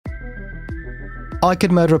I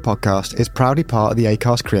Could Murder a Podcast is proudly part of the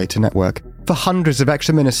Acast Creator Network. For hundreds of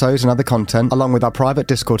extra minisodes and other content, along with our private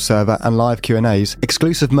Discord server and live Q&As,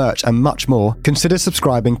 exclusive merch and much more, consider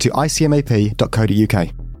subscribing to icmap.co.uk.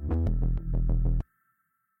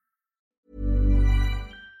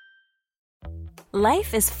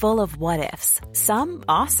 Life is full of what-ifs. Some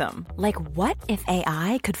awesome, like what if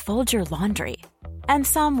AI could fold your laundry? And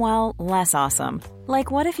some, well, less awesome,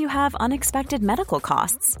 like what if you have unexpected medical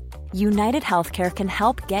costs? United Healthcare can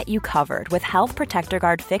help get you covered with Health Protector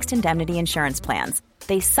Guard fixed indemnity insurance plans.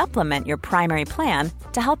 They supplement your primary plan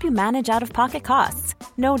to help you manage out-of-pocket costs.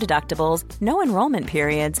 No deductibles, no enrollment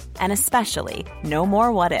periods, and especially no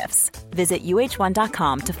more what-ifs. Visit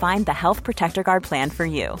uh1.com to find the Health Protector Guard plan for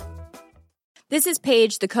you. This is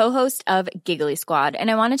Paige, the co-host of Giggly Squad, and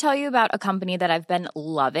I want to tell you about a company that I've been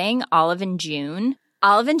loving, Olive & June.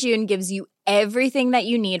 Olive & June gives you everything that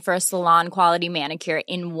you need for a salon-quality manicure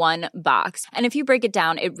in one box. And if you break it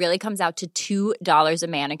down, it really comes out to $2 a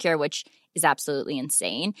manicure, which is absolutely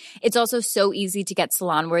insane. It's also so easy to get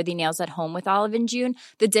salon-worthy nails at home with Olive & June.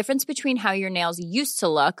 The difference between how your nails used to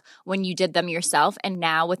look when you did them yourself and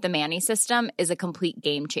now with the Mani system is a complete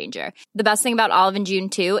game changer. The best thing about Olive & June,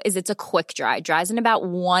 too, is it's a quick dry. Dries in about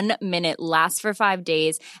 1 minute, lasts for 5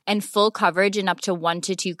 days, and full coverage in up to 1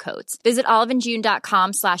 to 2 coats. Visit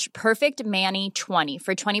oliveandjune.com/perfectmani20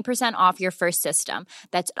 for 20% off your first system.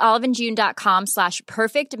 That's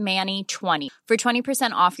oliveandjune.com/perfectmani20 for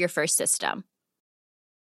 20% off your first system.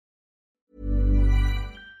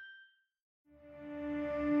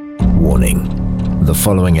 Warning. The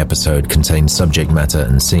following episode contains subject matter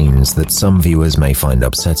and scenes that some viewers may find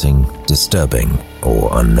upsetting, disturbing,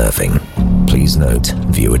 or unnerving. Please note,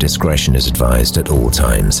 viewer discretion is advised at all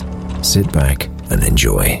times. Sit back and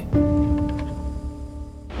enjoy.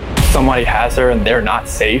 Somebody has her and they're not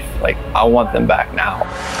safe. Like, I want them back now.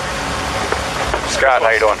 Scott,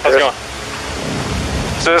 how you doing? How's it going?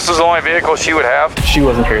 So this was the only vehicle she would have? She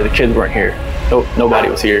wasn't here. The kids weren't here. Nobody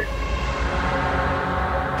was here.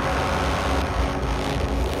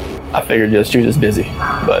 I figured she was just busy.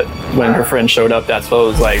 But when her friend showed up, that's what it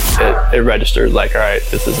was like. It registered like, all right,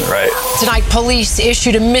 this isn't right. Tonight, police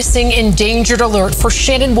issued a missing endangered alert for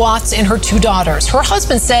Shannon Watts and her 2 daughters. Her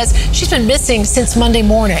husband says she's been missing since Monday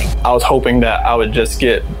morning. I was hoping that I would just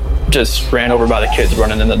ran over by the kids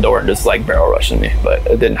running in the door and just like barrel rushing me, but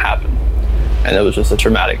it didn't happen. And it was just a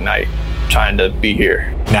traumatic night trying to be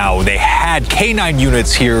here. Now, they had K-9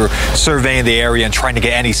 units here surveying the area and trying to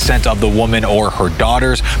get any scent of the woman or her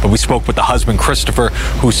daughters, but we spoke with the husband, Christopher,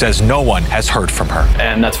 who says no one has heard from her.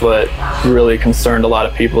 And that's what really concerned a lot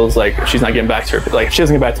of people is like, she's not getting back to her. Like, if she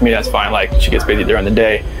doesn't get back to me, that's fine. Like, she gets busy during the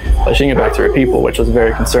day, but she didn't get back to her people, which was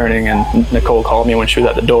very concerning. And Nicole called me when she was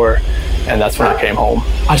at the door, and that's when I came home.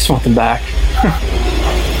 I just want them back.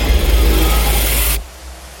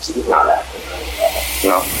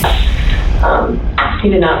 No. He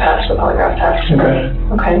did not pass the polygraph test.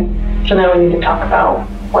 Okay. So now we need to talk about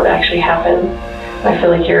what actually happened. I feel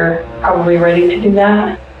like you're probably ready to do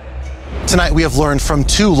that. Tonight, we have learned from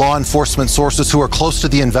 2 law enforcement sources who are close to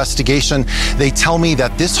the investigation. They tell me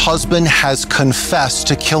that this husband has confessed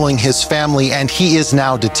to killing his family and he is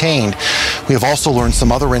now detained. We have also learned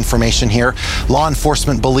some other information here. Law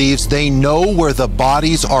enforcement believes they know where the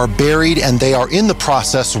bodies are buried and they are in the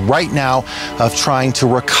process right now of trying to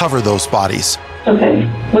recover those bodies. Okay.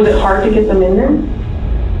 Was it hard to get them in there?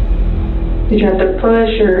 Did you have to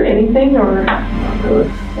push or anything, or?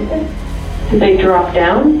 Okay. Did they drop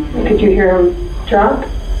down? Could you hear them drop?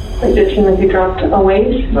 Like, did it seem like you dropped a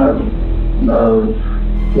ways?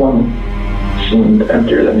 One seemed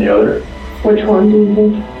emptier than the other. Which one do you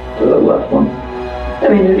think? The left one. I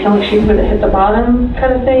mean, did it sound like she would have hit the bottom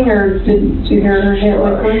kind of thing, or did you hear her hit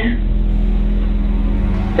liquid?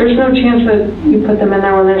 There's no chance that you put them in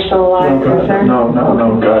there when they're still alive, No, is there? no,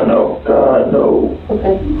 God, no. God, no.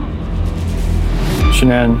 Okay.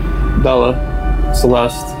 Shanann, Bella,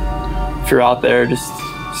 Celeste, if you're out there, just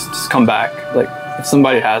come back. Like, if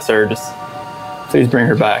somebody has her, just please bring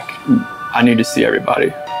her back. I need to see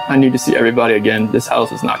everybody. I need to see everybody again. This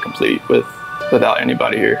house is not complete without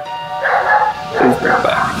anybody here. Please bring her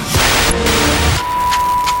back.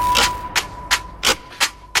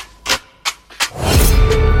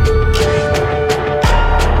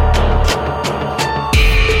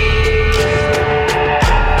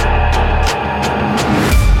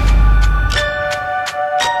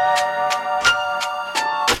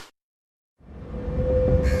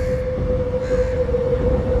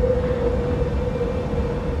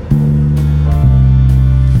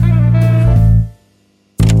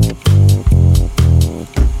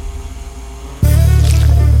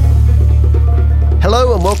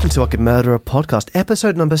 welcome to I Could Murder a Podcast,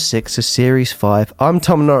 episode number 6 of series 5. I'm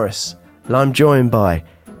Tom Norris, and I'm joined by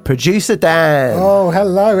producer Dan. Oh,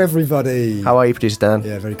 hello everybody. How are you, producer Dan?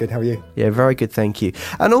 Yeah, very good. How are you? Yeah, very good, thank you.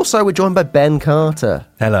 And also we're joined by Ben Carter.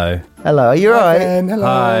 Hello. Hello, are you alright? Ben, hello.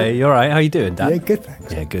 Hi, you alright? How you doing, Dan? Yeah, good,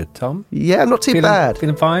 thanks. Yeah, good. Tom? Yeah, not too bad.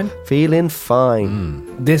 Feeling fine? Feeling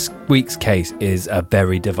fine. This week's case is a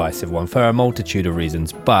very divisive one for a multitude of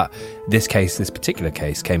reasons, but this particular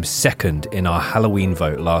case, came second in our Halloween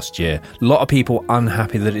vote last year. A lot of people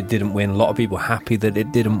unhappy that it didn't win. A lot of people happy that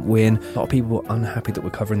it didn't win. A lot of people unhappy that we're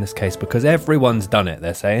covering this case because everyone's done it,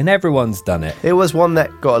 they're saying. Everyone's done it. It was one that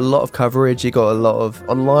got a lot of coverage. It got a lot of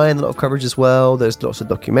online, a lot of coverage as well. There's lots of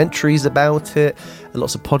documentaries about it,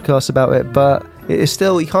 lots of podcasts about it, but it is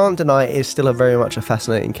still, you can't deny it is still a very much a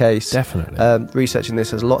fascinating case. Definitely. Researching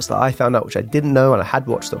this, there's lots that I found out which I didn't know, and I had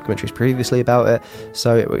watched documentaries previously about it,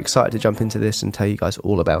 so we're excited to jump into this and tell you guys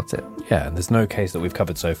all about it. Yeah, and there's no case that we've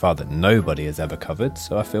covered so far that nobody has ever covered,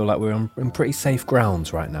 so I feel like we're in pretty safe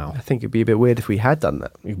grounds right now. I think it'd be a bit weird if we had done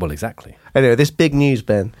that. Well, exactly. Anyway, this big news,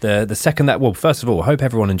 Ben. The second that, well, first of all, I hope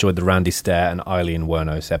everyone enjoyed the Randy Stair and Eileen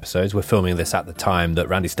Wuornos episodes. We're filming this at the time that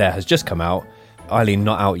Randy Stair has just come out. Eileen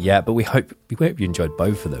not out yet, but we hope you enjoyed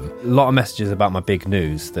both of them. A lot of messages about my big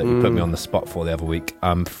news that you put me on the spot for the other week.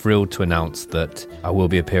 I'm thrilled to announce that I will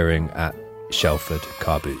be appearing at Shelford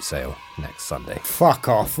Car Boot Sale next Sunday. Fuck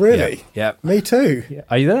off, really? Yeah. Me too. Yeah.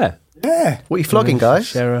 Are you there? Yeah. What are you flogging, guys?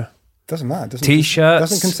 Share Doesn't matter. T-shirts,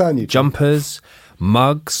 doesn't concern you. Jumpers,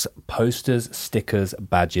 mugs, posters, stickers,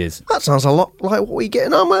 badges. That sounds a lot like what we get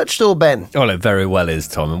in our merch store, Ben. Well, it very well is,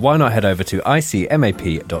 Tom. And why not head over to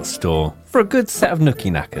icmap.store for a good set of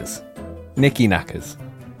nookie knackers. Nicky knackers.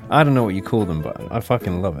 I don't know what you call them, but I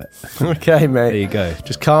fucking love it. Okay, mate. There you go.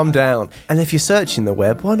 Just calm down. And if you're searching the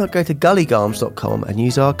web, why not go to gullygarms.com and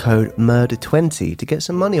use our code MURDER20 to get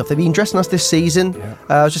some money off. They've been dressing us this season. Yeah.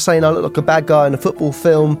 I was just saying I look like a bad guy in a football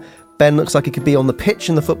film. Ben looks like he could be on the pitch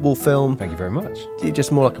in the football film. Thank you very much. You're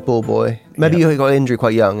just more like a ball boy. Maybe you got an injury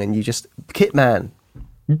quite young and you just Kit Man.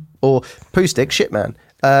 Or Poo Stick, Shit Man.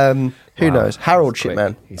 Who knows? Harold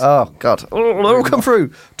Shitman. Oh, God. Oh, they'll come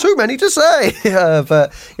through. Too many to say.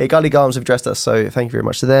 But yeah, Gully Garms have dressed us, so thank you very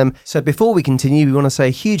much to them. So before we continue, we want to say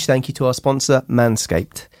a huge thank you to our sponsor,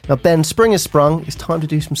 Manscaped. Now, Ben, spring has sprung. It's time to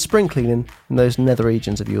do some spring cleaning in those nether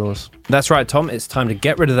regions of yours. That's right, Tom. It's time to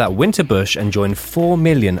get rid of that winter bush and join 4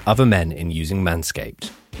 million other men in using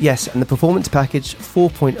Manscaped. Yes, and the Performance Package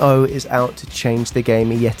 4.0 is out to change the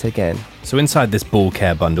game yet again. So inside this ball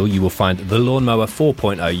care bundle, you will find the Lawnmower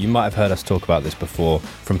 4.0. You might have heard us talk about this before.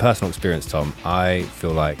 From personal experience, Tom, I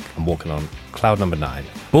feel like I'm walking on cloud number 9.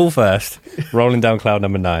 Ball first, rolling down cloud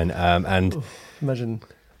number 9. And imagine...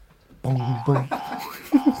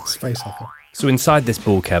 Space Hopper. So inside this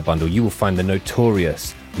ball care bundle, you will find the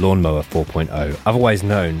notorious Lawnmower 4.0, otherwise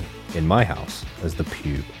known in my house as the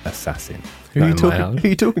Pube Assassin. Who are you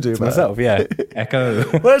talking to about? Myself, yeah. Echo.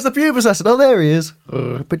 Where's the Pube Assassin? Oh, there he is.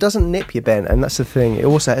 But it doesn't nip you, Ben, and that's the thing. It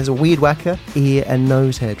also has a weed whacker, ear and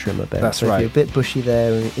nose hair trimmer, Ben. That's so right. You're a bit bushy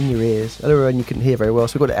there in your ears. Earlier on you couldn't hear very well,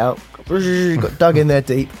 so we got it out. Got dug in there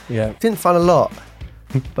deep. Yeah. Didn't find a lot,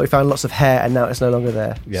 but we found lots of hair, and now it's no longer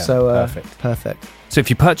there. Yeah, so, perfect. So if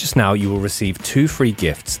you purchase now, you will receive 2 free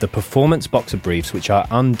gifts, the Performance Boxer Briefs, which are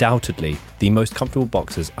undoubtedly the most comfortable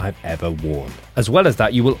boxers I've ever worn. As well as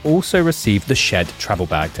that, you will also receive the Shed travel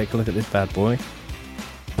bag. Take a look at this bad boy.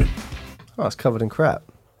 Oh, it's covered in crap.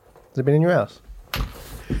 Has it been in your house?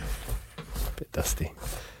 Bit dusty.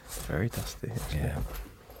 Very dusty. Yeah.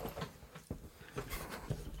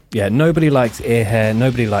 Yeah, nobody likes ear hair,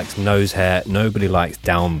 nobody likes nose hair, nobody likes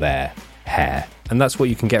down there hair. And that's what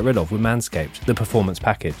you can get rid of with Manscaped, the Performance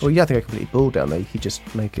Package. Well, you have to go completely bald down there. You could just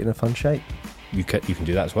make it in a fun shape. You can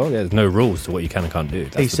do that as well. Yeah, there's no rules to what you can and can't do.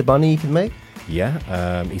 That's Easter bunny you can make?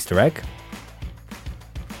 Yeah, Easter egg.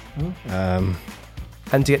 And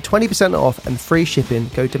to get 20% off and free shipping,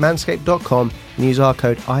 go to manscaped.com and use our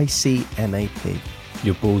code ICMAP.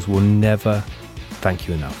 Your balls will never thank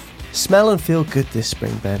you enough. Smell and feel good this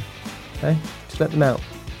spring, Ben. Okay? Just let them out.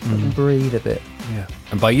 Let them breathe a bit. Yeah.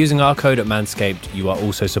 And by using our code at Manscaped, you are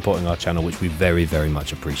also supporting our channel, which we very, very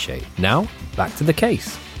much appreciate. Now, back to the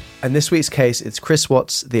case. And this week's case, it's Chris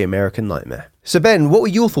Watts' The American Nightmare. So Ben, what were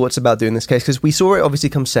your thoughts about doing this case? Because we saw it obviously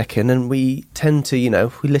come second, and we tend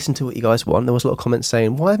to, we listen to what you guys want. There was a lot of comments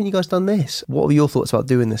saying, why haven't you guys done this? What were your thoughts about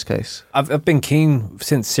doing this case? I've been keen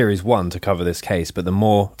since Series 1 to cover this case, but the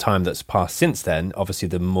more time that's passed since then, obviously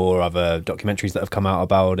the more other documentaries that have come out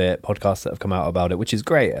about it, podcasts that have come out about it, which is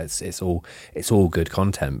great. It's all good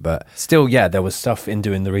content. But still, yeah, there was stuff in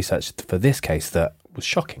doing the research for this case that was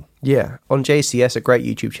shocking. Yeah, on JCS, a great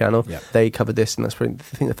YouTube channel, Yeah. they covered this, and that's probably,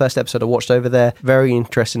 I think, the first episode I watched over there. Very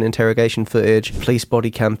interesting interrogation footage, police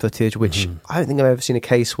body cam footage, which I don't think I've ever seen a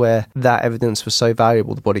case where that evidence was so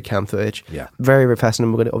valuable, the body cam footage. Yeah. Very, very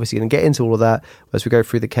fascinating. We're obviously going to get into all of that as we go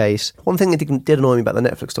through the case. One thing that did annoy me about the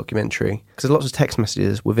Netflix documentary, because there's lots of text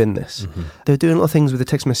messages within this. They were doing a lot of things with the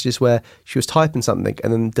text messages where she was typing something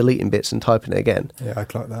and then deleting bits and typing it again. Yeah,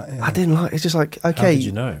 I'd like that. Yeah. I didn't like. It's just like, okay. How did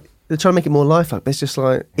you know? They're trying to make it more lifelike, but it's just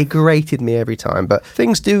like, it grated me every time. But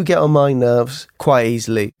things do get on my nerves quite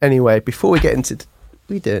easily. Anyway, before we get into...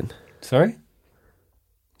 What are you doing? Sorry?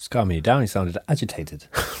 It's calming you down. You sounded agitated.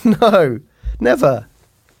 No, never.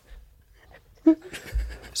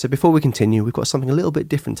 So before we continue, we've got something a little bit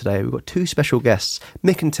different today. We've got two special guests,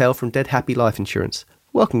 Mick and Tel from Dead Happy Life Insurance.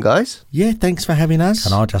 Welcome, guys. Yeah, thanks for having us.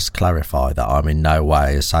 Can I just clarify that I'm in no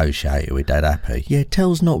way associated with Dead Happy? Yeah,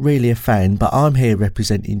 Tel's not really a fan, but I'm here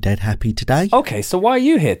representing Dead Happy today. Okay, so why are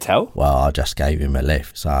you here, Tel? Well, I just gave him a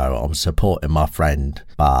lift, so I'm supporting my friend,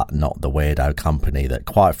 but not the weirdo company that,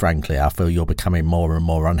 quite frankly, I feel you're becoming more and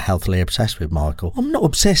more unhealthily obsessed with, Michael. I'm not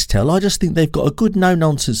obsessed, Tel. I just think they've got a good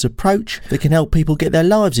no-nonsense approach that can help people get their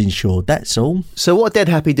lives insured, that's all. So what are Dead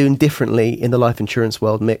Happy doing differently in the life insurance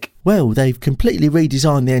world, Mick? Well, they've completely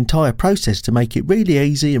redesigned the entire process to make it really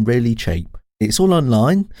easy and really cheap. It's all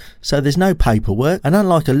online, so there's no paperwork, and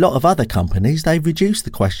unlike a lot of other companies, they've reduced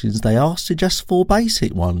the questions they ask to just 4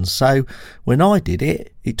 basic ones. So when I did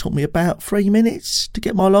it, it took me about 3 minutes to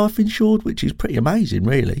get my life insured, which is pretty amazing,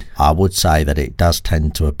 really. I would say that it does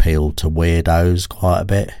tend to appeal to weirdos quite a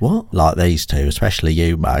bit. What? Like these two, especially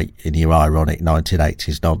you, mate, in your ironic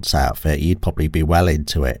 1980s nonce outfit. You'd probably be well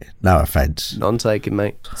into it. No offence. None taken,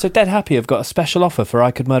 mate. So Dead Happy have got a special offer for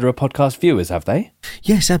I Could Murder a Podcast viewers, have they?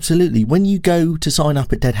 Yes, absolutely. When you go to sign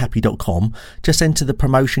up at deadhappy.com, just enter the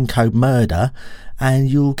promotion code MURDER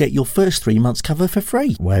and you'll get your first 3 months cover for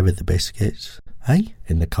free. Where are the biscuits? Hey?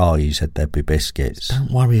 In the car you said there'd be biscuits.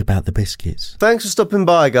 Don't worry about the biscuits. Thanks for stopping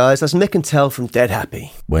by, guys. That's Mick and Tel from Dead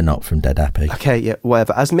Happy. We're not from Dead Happy. Okay, yeah,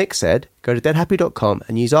 whatever. As Mick said, go to deadhappy.com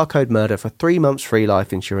and use our code MURDER for 3 months free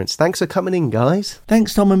life insurance. Thanks for coming in, guys.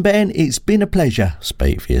 Thanks, Tom and Ben. It's been a pleasure.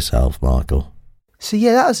 Speak for yourself, Michael. So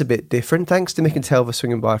yeah, that was a bit different. Thanks to Mick and Tel for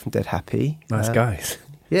swinging by from Dead Happy. Nice guys.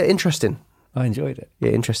 Yeah, interesting. I enjoyed it. Yeah,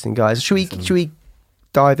 interesting guys. Should we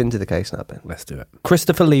dive into the case now, Ben? Let's do it.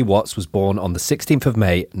 Christopher Lee Watts was born on the 16th of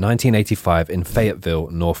May, 1985 in Fayetteville,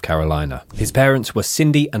 North Carolina. His parents were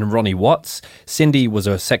Cindy and Ronnie Watts. Cindy was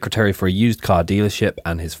a secretary for a used car dealership,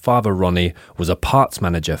 and his father, Ronnie, was a parts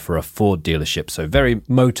manager for a Ford dealership, so very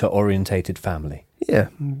motor-orientated family. Yeah,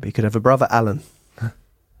 he could have a brother, Alan.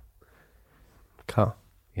 Car.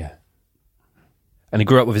 Yeah. And he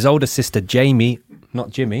grew up with his older sister, Jamie, not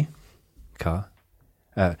Jimmy, Carr.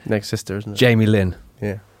 Next sister, isn't it? Jamie Lynn.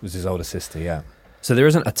 Yeah. Was his older sister, yeah. So there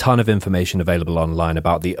isn't a ton of information available online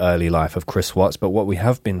about the early life of Chris Watts, but what we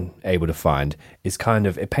have been able to find is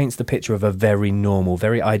it paints the picture of a very normal,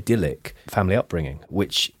 very idyllic family upbringing,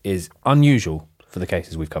 which is unusual for the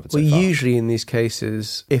cases we've covered so far. Well, usually in these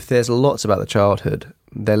cases, if there's lots about the childhood,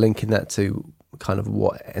 they're linking that to kind of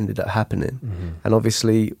what ended up happening. And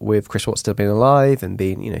obviously with Chris Watts still being alive and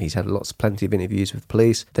being, he's had plenty of interviews with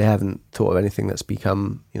police, they haven't thought of anything that's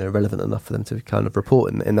become, relevant enough for them to kind of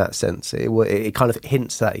report in that sense. It kind of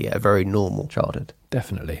hints that, a very normal childhood.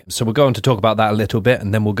 Definitely. So we'll go on to talk about that a little bit,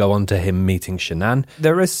 and then we'll go on to him meeting Shanann.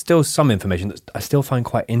 There is still some information that I still find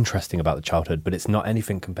quite interesting about the childhood, but it's not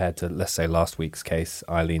anything compared to, let's say, last week's case,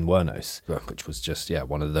 Eileen Wuornos, which was just,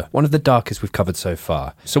 one of the darkest we've covered so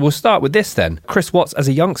far. So we'll start with this then. Chris Watts, as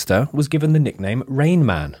a youngster, was given the nickname Rain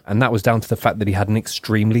Man, and that was down to the fact that he had an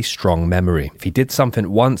extremely strong memory. If he did something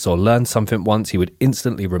once or learned something once, he would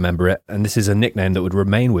instantly remember it, and this is a nickname that would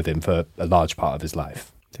remain with him for a large part of his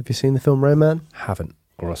life. Have you seen the film Rain Man? Haven't.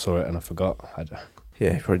 Or I saw it and I forgot.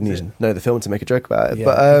 Yeah, you probably need to know the film to make a joke about it. Yeah,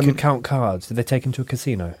 but you could count cards. Did they take him to a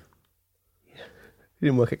casino? He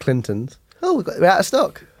didn't work at Clinton's. Oh, we're out of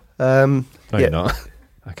stock. No, you're not.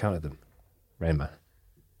 I counted them. Rain Man.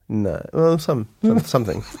 No, well,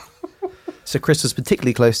 something. So Chris was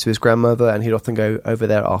particularly close to his grandmother, and he'd often go over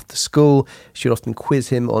there after school. She'd often quiz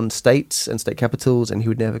him on states and state capitals, and he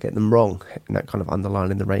would never get them wrong. And that kind of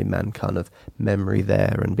underlining the Rain Man kind of memory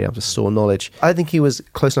there and be able to store knowledge. I think he was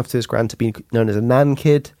close enough to his grand to be known as a nan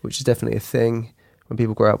kid, which is definitely a thing, when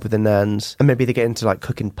people grow up with their nans, and maybe they get into like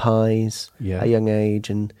cooking pies at a young age,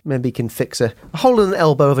 and maybe can fix a hole in an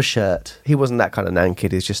elbow of a shirt. He wasn't that kind of nan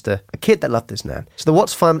kid. He's just a kid that loved his nan. So the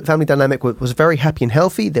Watts family dynamic was very happy and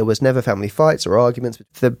healthy. There was never family fights or arguments.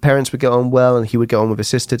 The parents would get on well, and he would get on with his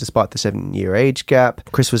sister despite the 7-year age gap.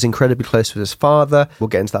 Chris was incredibly close with his father. We'll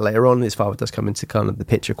get into that later on. His father does come into kind of the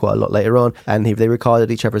picture quite a lot later on, and they regarded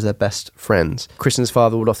each other as their best friends. Chris and his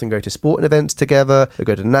father would often go to sporting events together. They'd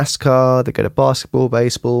go to NASCAR, they'd go to basketball,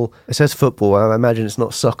 baseball. It says football. I imagine it's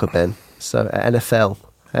not soccer, Ben. So NFL,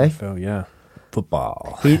 eh? NFL, yeah.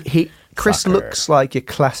 Football. Chris Soccer. looks like your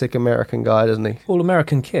classic American guy, doesn't he?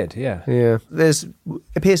 All-American kid, yeah. Yeah. There's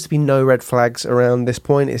appears to be no red flags around this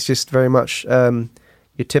point. It's just very much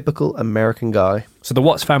your typical American guy. So the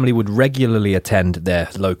Watts family would regularly attend their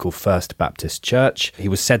local First Baptist church. He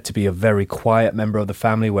was said to be a very quiet member of the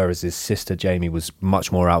family, whereas his sister Jamie was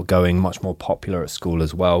much more outgoing, much more popular at school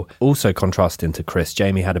as well. Also contrasting to Chris,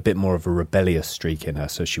 Jamie had a bit more of a rebellious streak in her,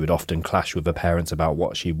 so she would often clash with her parents about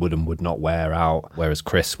what she would and would not wear out, whereas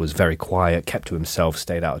Chris was very quiet, kept to himself,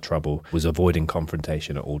 stayed out of trouble, was avoiding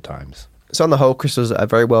confrontation at all times. So on the whole, Chris was a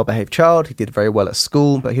very well-behaved child. He did very well at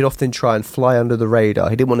school, but he'd often try and fly under the radar.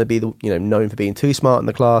 He didn't want to be known for being too smart in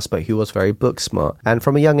the class, but he was very book smart. And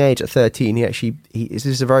from a young age, at 13, this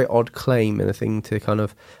is a very odd claim and a thing to kind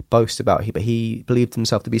of boast about. But he believed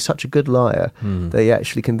himself to be such a good liar that he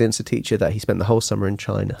actually convinced a teacher that he spent the whole summer in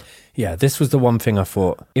China. Yeah, this was the one thing I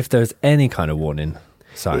thought, if there's any kind of warning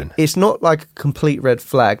sign. It's not like a complete red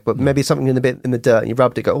flag, but maybe something in the dirt and you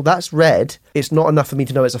rubbed it, go, oh, that's red. It's not enough for me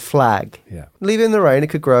to know it's a flag. Yeah. Leave it in the rain, it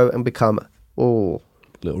could grow and become, little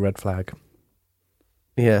red flag.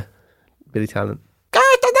 Yeah. Billy Talent.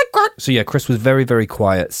 So yeah, Chris was very, very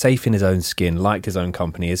quiet, safe in his own skin, liked his own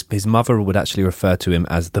company. His mother would actually refer to him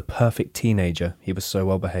as the perfect teenager. He was so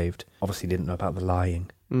well behaved. Obviously didn't know about the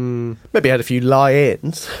lying. Maybe had a few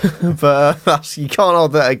lie-ins, but you can't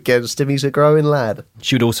hold that against him. He's a growing lad.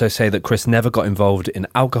 She would also say that Chris never got involved in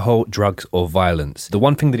alcohol, drugs or violence. The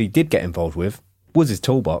one thing that he did get involved with was his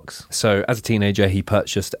toolbox. So as a teenager, he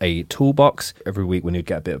purchased a toolbox. Every week when he'd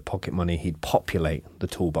get a bit of pocket money, he'd populate the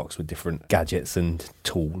toolbox with different gadgets and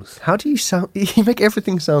tools. How do you sound? You make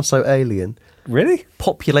everything sound so alien. Really?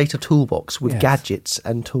 Populate a toolbox with gadgets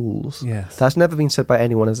and tools. Yes. That's never been said by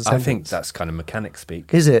anyone as a sentence. I think that's kind of mechanic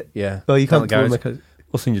speak. Is it? Yeah. Well, you can't go, go.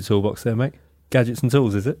 What's in your toolbox there, mate? Gadgets and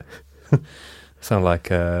tools, is it? Sound like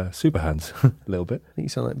super hands, a little bit. I think you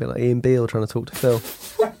sound like a bit like Ian Beale trying to talk to Phil.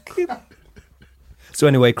 So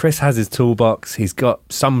anyway, Chris has his toolbox. He's got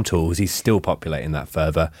some tools. He's still populating that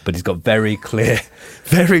further, but he's got very clear,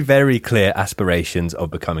 very, very clear aspirations of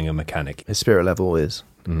becoming a mechanic. His spirit level is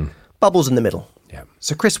bubbles in the middle. Yeah.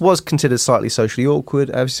 So Chris was considered slightly socially awkward.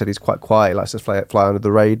 As you said, he's quite quiet. He likes to fly under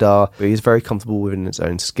the radar. But he's very comfortable within his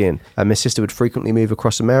own skin. His sister would frequently move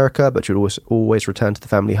across America, but she would always return to the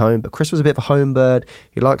family home. But Chris was a bit of a home bird.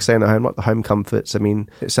 He liked staying at home, liked the home comforts. I mean,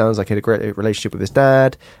 it sounds like he had a great relationship with his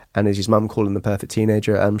dad. And as his mum called him the perfect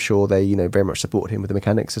teenager, I'm sure they, very much supported him with the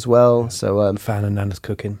mechanics as well. So Fan and Nana's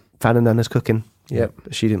cooking. Yep.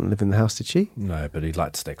 She didn't live in the house, did she? No, but he'd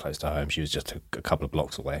like to stay close to home. She was just a couple of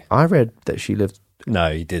blocks away. I read that she lived... No,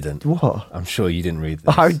 you didn't. What? I'm sure you didn't read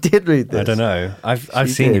this. I did read this. I don't know. I've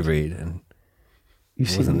seen you read, and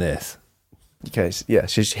it wasn't this. Okay, so yeah,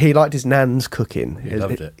 he liked his nan's cooking. He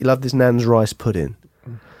loved it. He loved his nan's rice pudding.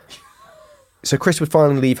 So Chris would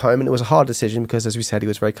finally leave home, and it was a hard decision because, as we said, he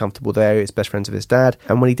was very comfortable there. He was best friends with his dad.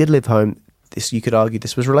 And when he did leave home, you could argue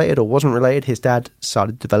this was related or wasn't related. His dad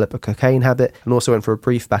started to develop a cocaine habit and also went for a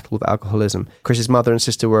brief battle with alcoholism. Chris's mother and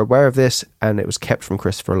sister were aware of this, and it was kept from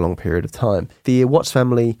Chris for a long period of time. The Watts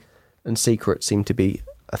family and secret seemed to be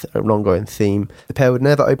an ongoing theme. The pair would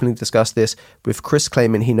never openly discuss this, with Chris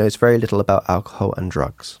claiming he knows very little about alcohol and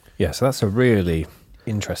drugs. Yeah, so that's a really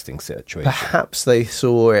interesting situation. Perhaps they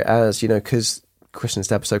saw it as, because Chris and his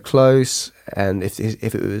dad were so close, and if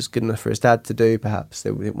it was good enough for his dad to do, perhaps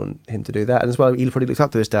they didn't want him to do that. And as well, he probably looked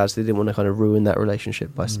up to his dad, so they didn't want to kind of ruin that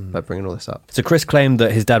relationship by bringing all this up. So Chris claimed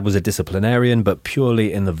that his dad was a disciplinarian, but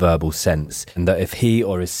purely in the verbal sense, and that if he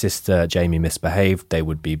or his sister Jamie misbehaved, they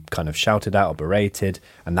would be kind of shouted at or berated,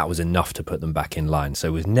 and that was enough to put them back in line. So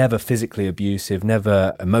it was never physically abusive,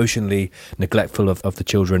 never emotionally neglectful of the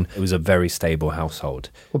children. It was a very stable household.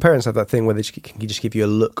 Well, parents have that thing where they can just give you a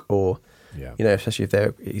look, or especially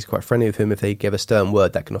if he's quite friendly with him, if they give a stern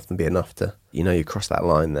word, that can often be enough to, you cross that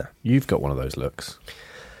line there. You've got one of those looks.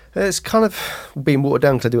 It's kind of being watered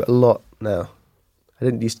down because I do it a lot now. I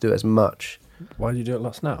didn't used to do it as much. Why do you do it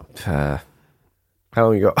lots now? How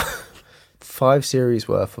long you got? 5 series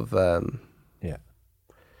worth of, Well,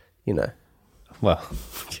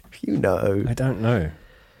 I don't know.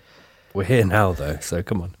 We're here now, though, so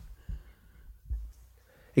come on.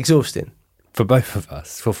 Exhausting. For both of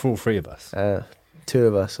us, for all three of us. Two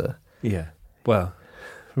of us are. Yeah. Well.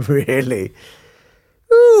 Really?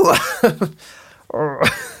 Ooh. Do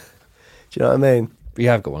you know what I mean? You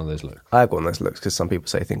have got one of those looks. I have got one of those looks because some people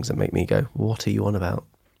say things that make me go, what are you on about?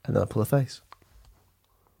 And then I pull a face.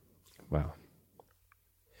 Wow.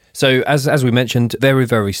 So, as we mentioned, very,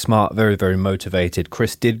 very smart, very, very motivated.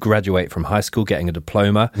 Chris did graduate from high school, getting a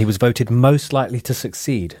diploma. He was voted most likely to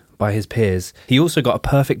succeed by his peers. He also got a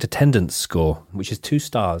perfect attendance score, which is 2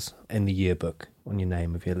 stars in the yearbook on your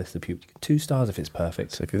name of your list of pupils. 2 stars if it's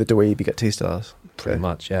perfect. So if you're the dweeb, you get 2 stars. Pretty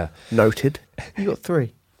much, yeah. Noted. You got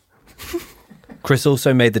 3. Chris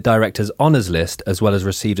also made the director's honours list, as well as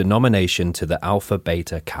received a nomination to the Alpha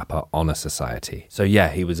Beta Kappa Honour Society. So yeah,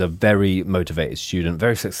 he was a very motivated student,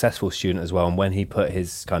 very successful student as well. And when he put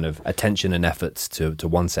his kind of attention and efforts to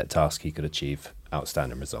one set task, he could achieve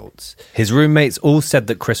outstanding results. His roommates all said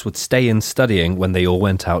that Chris would stay in studying when they all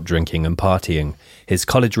went out drinking and partying. His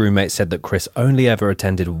college roommate said that Chris only ever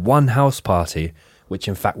attended one house party, which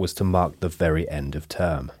in fact was to mark the very end of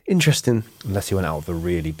term. Interesting. Unless he went out with a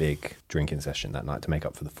really big drinking session that night to make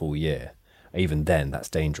up for the full year. Even then, that's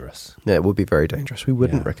dangerous. Yeah, it would be very dangerous. We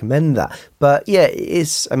wouldn't recommend that. But yeah, it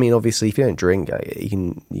is. I mean, obviously, if you don't drink,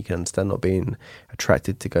 you can understand not being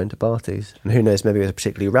attracted to going to parties. And who knows, maybe it was a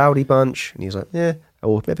particularly rowdy bunch, and he's like, yeah.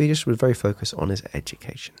 Or maybe he just was very focused on his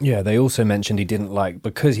education. Yeah, they also mentioned he didn't like,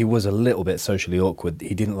 because he was a little bit socially awkward,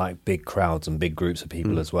 he didn't like big crowds and big groups of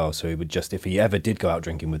people as well. So he would just, if he ever did go out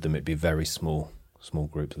drinking with them, it'd be very small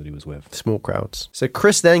groups that he was with. Small crowds. So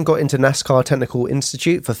Chris then got into NASCAR Technical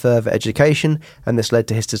Institute for further education, and this led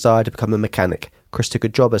to his desire to become a mechanic. Chris took a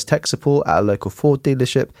job as tech support at a local Ford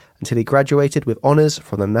dealership until he graduated with honours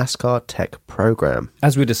from the NASCAR Tech program.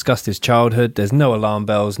 As we discussed his childhood, there's no alarm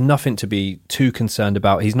bells, nothing to be too concerned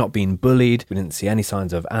about. He's not been bullied. We didn't see any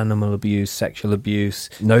signs of animal abuse, sexual abuse,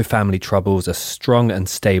 no family troubles, a strong and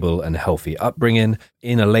stable and healthy upbringing.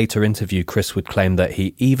 In a later interview, Chris would claim that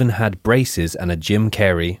he even had braces and a Jim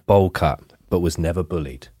Carrey bowl cut, but was never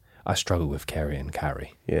bullied. I struggle with Carrie and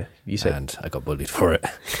Carrie. Yeah, you said. And I got bullied for it.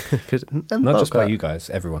 Not just by you guys,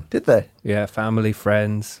 everyone. Did they? Yeah, family,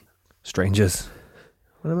 friends, strangers.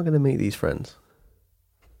 When am I going to meet these friends?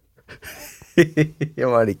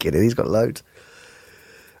 You're only kidding. He's got loads.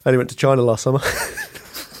 I only went to China last summer.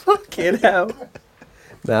 Fucking hell.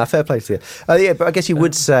 Nah, fair play to you. Yeah, but I guess you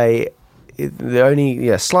would say the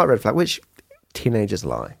only slight red flag, which teenagers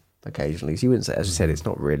lie occasionally. So you wouldn't say, as I said, it's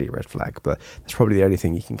not really a red flag, but that's probably the only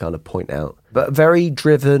thing you can kind of point out. But very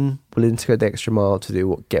driven, willing to go the extra mile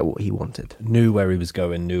to get what he wanted. Knew where he was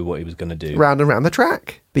going, knew what he was going to do. Round and round the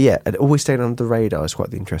track. But yeah, it always stayed under the radar is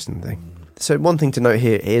quite the interesting thing. So one thing to note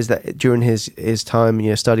here is that during his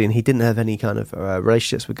time studying, he didn't have any kind of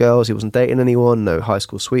relationships with girls. He wasn't dating anyone, no high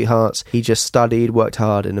school sweethearts. He just studied, worked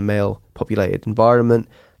hard in a male-populated environment.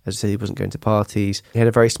 As I said, he wasn't going to parties. He had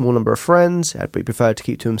a very small number of friends, but he preferred to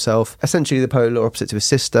keep to himself. Essentially the polar opposite to his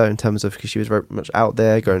sister in terms of, because she was very much out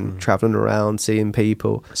there, going, travelling around, seeing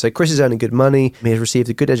people. So Chris is earning good money. He has received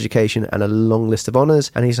a good education and a long list of honours,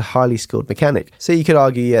 and he's a highly skilled mechanic. So you could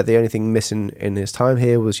argue, the only thing missing in his time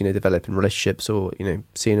here was, developing relationships or,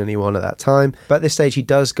 seeing anyone at that time. But at this stage, he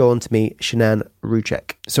does go on to meet Shanann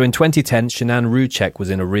Ruchek. So in 2010, Shanann Ruchek was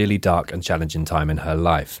in a really dark and challenging time in her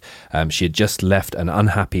life. She had just left an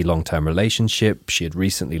unhappy long-term relationship. She had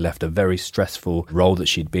recently left a very stressful role that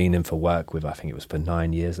she'd been in for work with. I think it was for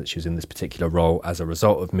 9 years that she was in this particular role as a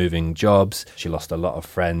result of moving jobs. She lost a lot of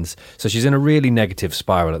friends. So she's in a really negative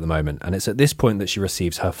spiral at the moment. And it's at this point that she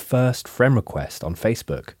receives her first friend request on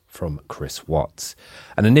Facebook from Chris Watts.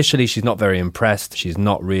 And initially she's not very impressed. She's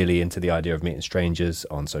not really into the idea of meeting strangers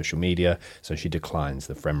on social media, so she declines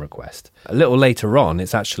the friend request. A little later on,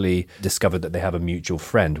 it's actually discovered that they have a mutual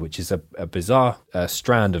friend, which is a bizarre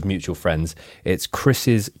strand of mutual friends. It's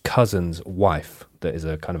Chris's cousin's wife that is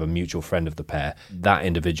a kind of a mutual friend of the pair. That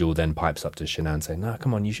individual then pipes up to Shanann saying, no,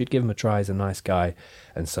 come on, you should give him a try, he's a nice guy.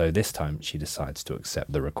 And so this time she decides to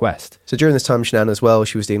accept the request. So during this time, Shanann as well,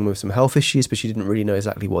 she was dealing with some health issues, but she didn't really know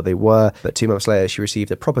exactly what they were. But 2 months later, she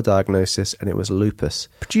received a proper diagnosis, and it was lupus.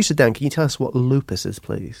 Producer Dan, can you tell us what lupus is,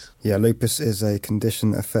 please? Yeah, lupus is a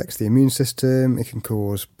condition that affects the immune system. It can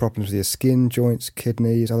cause problems with your skin, joints,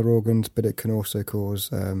 kidneys, other organs, but it can also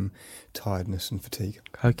cause tiredness and fatigue.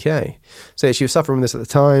 Okay. So she was suffering with this at the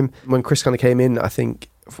time. When Chris kind of came in, I think,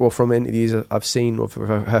 from interviews I've seen with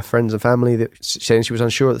her friends and family, that saying she was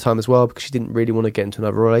unsure at the time as well because she didn't really want to get into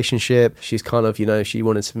another relationship. She's kind of, she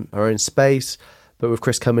wanted her own space. But with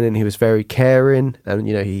Chris coming in, he was very caring, and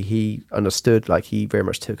he understood. Like, he very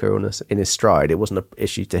much took her illness in his stride. It wasn't an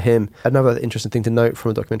issue to him. Another interesting thing to note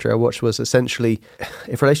from a documentary I watched was essentially,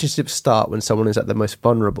 if relationships start when someone is at their most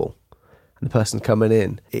vulnerable, and the person's coming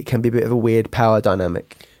in, it can be a bit of a weird power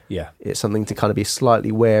dynamic. Yeah. It's something to kind of be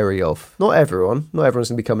slightly wary of. Not everyone's going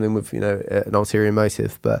to be coming in with, an ulterior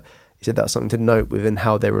motive, but he said that's something to note within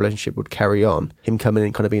how their relationship would carry on. Him coming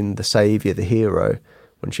in kind of being the saviour, the hero,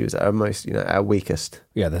 when she was at her most, at her weakest.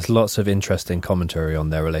 Yeah, there's lots of interesting commentary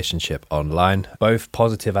on their relationship online, both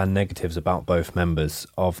positive and negatives about both members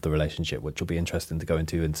of the relationship, which will be interesting to go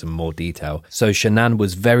into in some more detail. So Shanann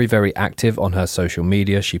was very, very active on her social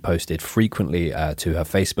media. She posted frequently to her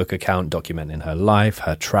Facebook account, documenting her life,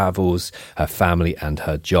 her travels, her family and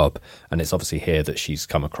her job. And it's obviously here that she's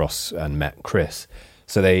come across and met Chris.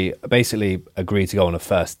 So they basically agreed to go on a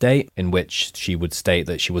first date, in which she would state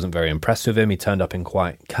that she wasn't very impressed with him. He turned up in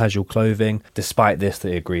quite casual clothing. Despite this,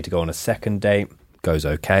 they agreed to go on a second date. Goes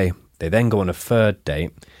okay. They then go on a third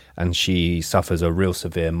date, and she suffers a real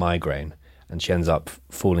severe migraine. And she ends up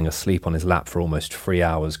falling asleep on his lap for almost 3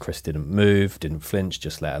 hours. Chris didn't move, didn't flinch,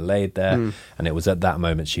 just let her lay there. And it was at that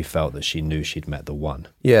moment she felt that she knew she'd met the one.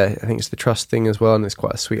 Yeah, I think it's the trust thing as well, and it's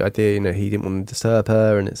quite a sweet idea. He didn't want to disturb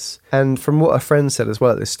her, and from what a friend said as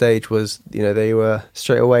well at this stage was, they were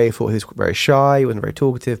straight away thought he was very shy, he wasn't very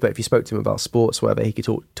talkative, but if you spoke to him about sports or whatever, he could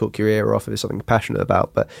talk your ear off if it's something passionate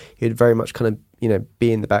about. But he'd very much kind of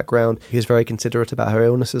be in the background. He was very considerate about her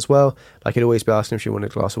illness as well. Like, he'd always be asking if she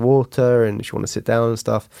wanted a glass of water and if she wanted to sit down and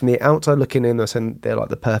stuff. From the outside looking in, they're like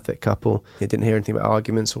the perfect couple. They didn't hear anything about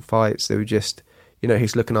arguments or fights. They were just,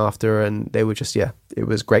 he's looking after her, and they were just, it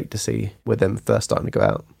was great to see with them first starting to go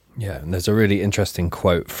out. Yeah, and there's a really interesting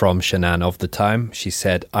quote from Shanann of the time. She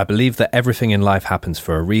said, "I believe that everything in life happens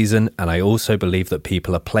for a reason, and I also believe that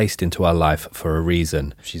people are placed into our life for a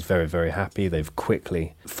reason." She's very, very happy. They've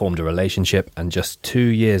quickly formed a relationship, and just 2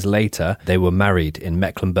 years later, they were married in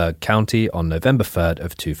Mecklenburg County on November 3rd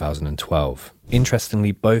of 2012.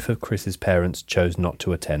 Interestingly, both of Chris's parents chose not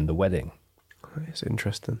to attend the wedding. It's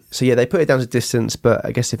interesting. So yeah, they put it down to distance, but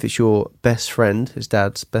I guess if it's your best friend, his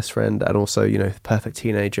dad's best friend, and also, perfect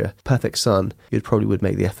teenager, perfect son, you probably would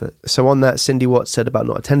make the effort. So on that, Cindy Watts said about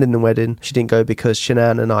not attending the wedding, she didn't go because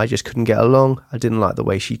Shanann and I just couldn't get along. I didn't like the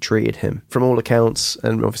way she treated him. From all accounts,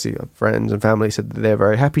 and obviously friends and family said that they're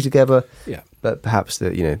very happy together. Yeah. But perhaps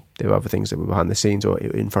that, there were other things that were behind the scenes or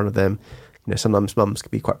in front of them. Sometimes mums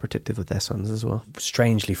can be quite protective of their sons as well.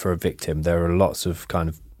 Strangely, for a victim, there are lots of kind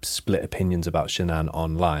of split opinions about Shanann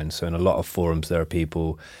online. So in a lot of forums, there are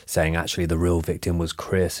people saying actually the real victim was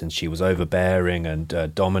Chris and she was overbearing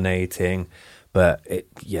and dominating. But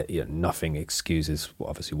nothing excuses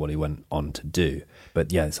obviously what he went on to do.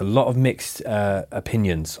 But yeah, it's a lot of mixed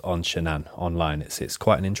opinions on Shanann online. It's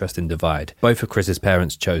quite an interesting divide. Both of Chris's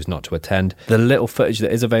parents chose not to attend. The little footage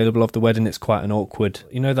that is available of the wedding, it's quite an awkward,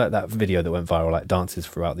 that video that went viral, like dances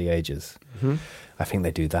throughout the ages. Mm-hmm. I think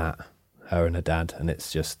they do that, her and her dad, and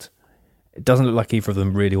it's just, it doesn't look like either of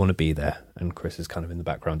them really want to be there. And Chris is kind of in the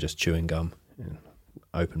background just chewing gum,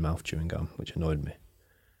 open mouth chewing gum, which annoyed me.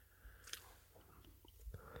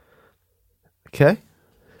 Okay.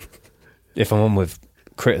 If I'm on with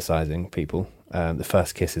criticising people, the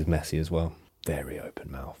first kiss is messy as well. Very open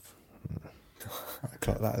mouth. I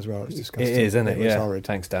clock that as well. It's disgusting. It is, isn't it? It was horrid.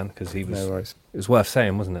 Thanks, Dan, because he was. No worries. It was worth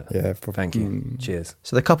saying, wasn't it? Yeah. Thank you. Cheers.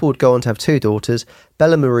 So the couple would go on to have two daughters,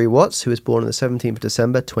 Bella Marie Watts, who was born on the 17th of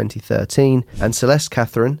December 2013, and Celeste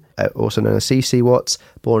Catherine, also known as CC Watts,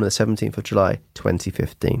 born on the 17th of July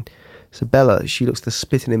 2015. So Bella, she looks the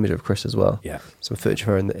spitting image of Chris as well. Yeah. Some footage of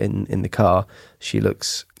her in the car. She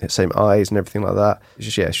looks the same eyes and everything like that.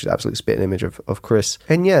 She's absolutely spitting image of Chris.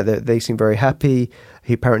 And yeah, they seem very happy.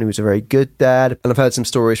 He apparently was a very good dad. And I've heard some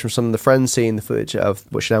stories from some of the friends seeing the footage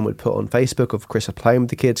of what Shanann would put on Facebook of Chris playing with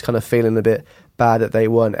the kids, kind of feeling a bit bad that they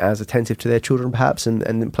weren't as attentive to their children perhaps and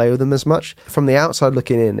didn't play with them as much. From the outside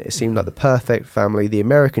looking in, it seemed like the perfect family, the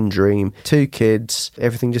American dream, 2 kids,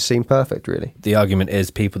 everything just seemed perfect really. The argument is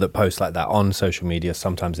people that post like that on social media,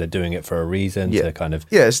 sometimes they're doing it for a reason to kind of...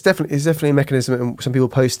 Yeah, it's definitely a mechanism, and some people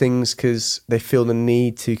post things because they feel the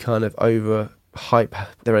need to kind of hype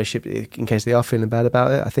their relationship in case they are feeling bad about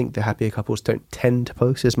it. I think the happier couples don't tend to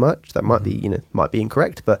post as much. That might be, might be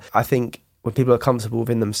incorrect, but I think when people are comfortable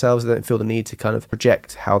within themselves, they don't feel the need to kind of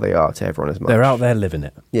project how they are to everyone as much. They're out there living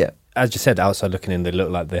it. Yeah. As you said, outside looking in, they look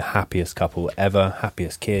like the happiest couple ever,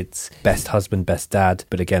 happiest kids, best husband, best dad.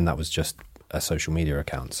 But again, that was just a social media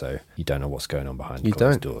account, so you don't know what's going on behind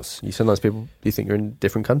closed doors. Sometimes you think you're in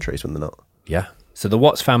different countries when they're not. Yeah, So the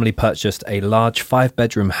Watts family purchased a large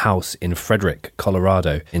 5-bedroom house in Frederick,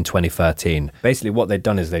 Colorado in 2013. Basically what they'd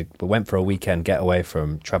done is they went for a weekend getaway,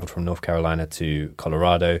 travelled from North Carolina to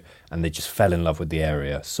Colorado, and they just fell in love with the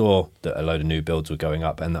area, saw that a load of new builds were going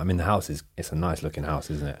up, and I mean the house it's a nice looking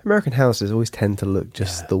house, isn't it? American houses always tend to look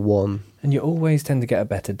just the one. And you always tend to get a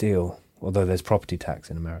better deal, although there's property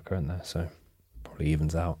tax in America, isn't there? So probably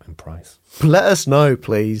evens out in price. Let us know,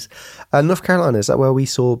 please. North Carolina, is that where we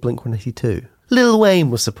saw Blink-182? Lil Wayne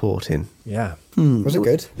was supporting. Yeah. Was it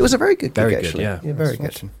good? It was a very good gig, Very good, actually. yeah. Very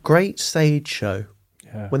good. Great stage show.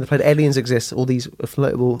 Yeah. When they played Aliens Exist, all these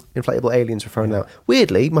inflatable aliens were thrown out.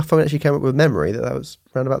 Weirdly, my phone actually came up with a memory that was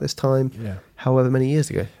around about this time, however many years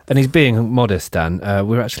ago. And he's being modest, Dan.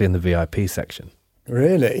 We're actually in the VIP section.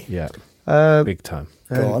 Really? Yeah. Big time.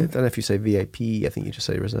 Go on. I don't know if you say VIP, I think you just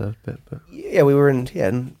say reserved. But yeah, we were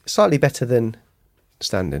in slightly better than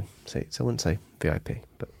standing seats. I wouldn't say VIP,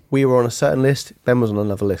 but we were on a certain list. Ben was on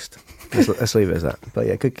another list. Let's leave it as that. But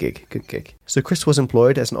yeah, good gig. So Chris was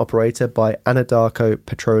employed as an operator by Anadarko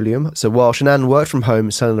Petroleum. So while Shanann worked from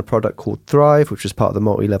home selling a product called Thrive, which was part of the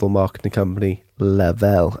multi-level marketing company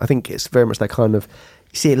Lavelle. I think it's very much that kind of,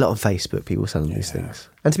 you see it a lot on Facebook, people selling these things.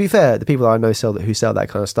 And to be fair, the people I know who sell that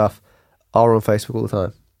kind of stuff are on Facebook all the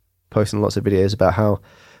time, posting lots of videos about how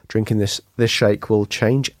drinking this shake will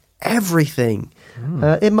change everything.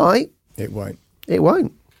 It might. It won't. It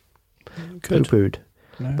won't. Good. Poo-pooed.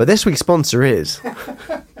 No. But this week's sponsor is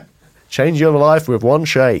change your life with one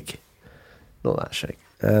shake. Not that shake.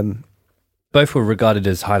 Both were regarded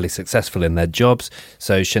as highly successful in their jobs.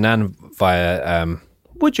 So Shanann via,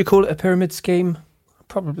 would you call it a pyramid scheme?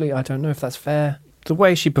 Probably, I don't know if that's fair. The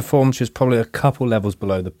way she performed, she was probably a couple levels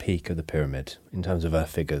below the peak of the pyramid in terms of her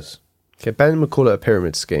figures. Okay, Ben would call it a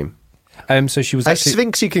pyramid scheme. So she was I actually...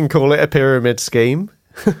 think you can call it a pyramid scheme.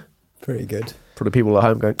 Pretty good. For the people at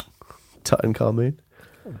home going, Tut and Carmoon.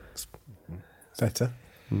 Better.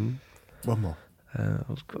 One more.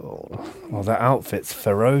 Oh, that outfit's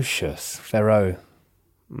ferocious. Ferocious.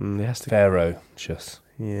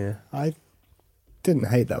 Yeah. I didn't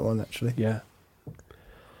hate that one, actually. Yeah.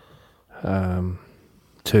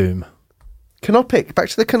 Tomb. Canopic. Back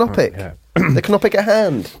to the Canopic. Yeah. The Canopic at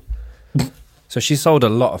hand. So she sold a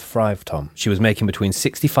lot of Thrive, Tom. She was making between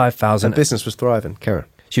 $65,000... Her business was thriving. Karen.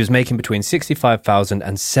 She was making between $65,000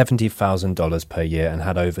 and $70,000 per year and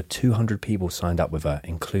had over 200 people signed up with her,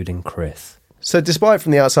 including Chris. So despite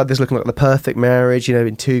from the outside this looking like the perfect marriage,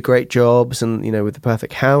 in 2 great jobs and, with the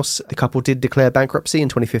perfect house, the couple did declare bankruptcy in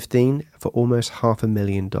 2015 for almost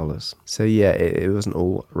 $500,000. So yeah, it wasn't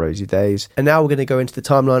all rosy days. And now we're going to go into the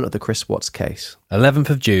timeline of the Chris Watts case.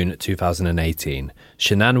 11th of June 2018,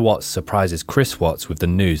 Shanann Watts surprises Chris Watts with the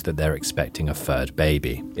news that they're expecting a third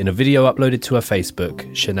baby. In a video uploaded to her Facebook,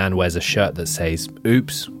 Shanann wears a shirt that says,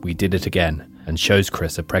 "Oops, we did it again," and shows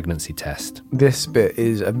Chris a pregnancy test. This bit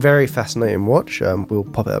is a very fascinating watch. We'll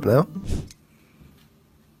pop it up now.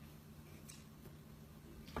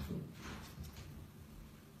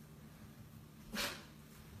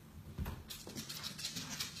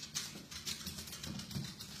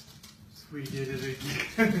 We did it again.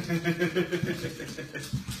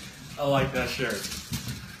 I like that shirt.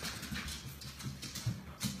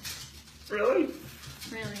 Really?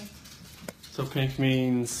 Really? So pink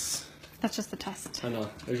means... That's just the test. I know.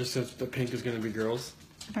 It just says the pink is going to be girls.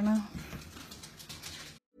 I don't know.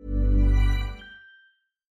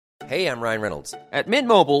 Hey, I'm Ryan Reynolds. At Mint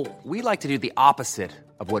Mobile, we like to do the opposite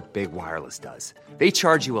of what Big Wireless does. They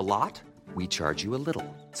charge you a lot, we charge you a little.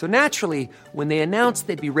 So naturally, when they announced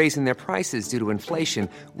they'd be raising their prices due to inflation,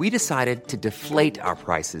 we decided to deflate our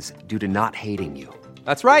prices due to not hating you.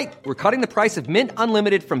 That's right. We're cutting the price of Mint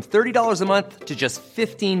Unlimited from $30 a month to just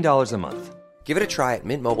 $15 a month. Give it a try at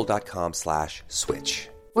mintmobile.com/switch.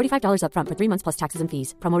 $45 up front for 3 months plus taxes and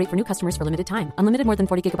fees. Promo rate for new customers for limited time. Unlimited more than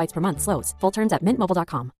 40 gigabytes per month. Slows full terms at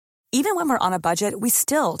mintmobile.com. Even when we're on a budget, we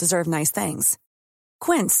still deserve nice things.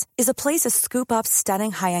 Quince is a place to scoop up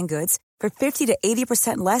stunning high-end goods for 50 to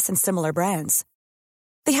 80% less than similar brands.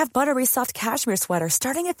 They have buttery soft cashmere sweaters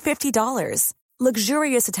starting at $50,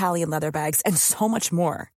 luxurious Italian leather bags, and so much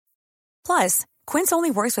more. Plus, Quince only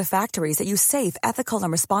works with factories that use safe, ethical,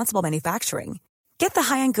 and responsible manufacturing. Get the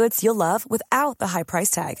high-end goods you'll love without the high price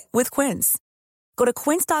tag with Quince. Go to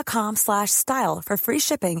quince.com/style for free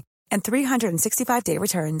shipping and 365-day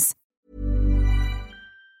returns.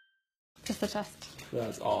 Just the test.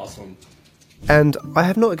 That's awesome. And I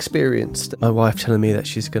have not experienced my wife telling me that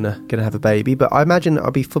she's gonna have a baby, but I imagine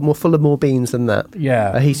I'll be full of more beans than that.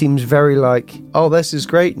 Yeah. He seems very like, oh, this is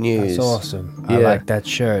great news. That's awesome. Yeah. I like that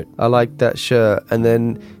shirt. I like that shirt. And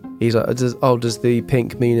then he's like, does the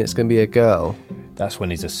pink mean it's going to be a girl? That's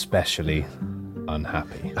when he's especially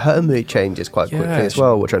unhappy. Her mood changes quite quickly as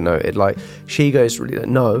well, which I noted. Like, she goes really like,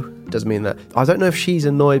 no, doesn't mean that. I don't know if she's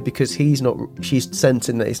annoyed because she's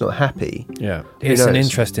sensing that he's not happy. Yeah. It's an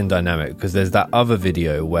interesting dynamic because there's that other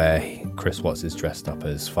video where Chris Watts is dressed up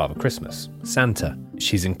as Father Christmas, Santa.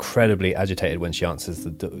 She's incredibly agitated when she opens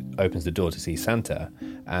the door to see Santa,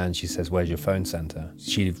 and she says, "Where's your phone, Santa?"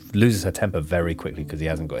 She loses her temper very quickly because he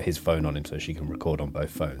hasn't got his phone on him, so she can record on both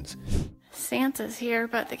phones. Santa's here,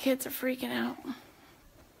 but the kids are freaking out.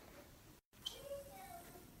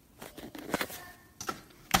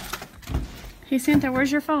 Hey, Santa,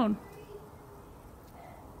 where's your phone?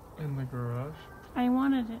 In the garage. I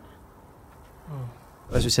wanted it. Oh.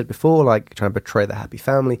 As we said before, like trying to portray the happy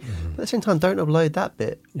family. But at the same time, don't upload that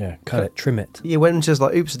bit. Yeah, cut it, trim it. Yeah, when it's just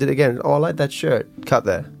like, oops, I did it again. Oh, I like that shirt. Cut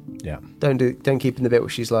there. Yeah. Don't keep in the bit where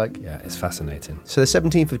she's like... Yeah, it's fascinating. So the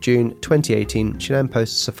 17th of June, 2018, Shanann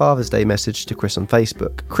posts a Father's Day message to Chris on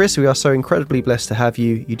Facebook. "Chris, we are so incredibly blessed to have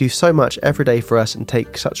you. You do so much every day for us and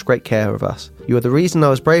take such great care of us. You are the reason I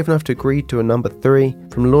was brave enough to agree to a number 3.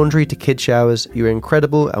 From laundry to kid showers, you are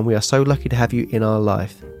incredible and we are so lucky to have you in our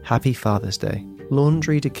life. Happy Father's Day."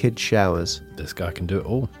 Laundry to kid showers. This guy can do it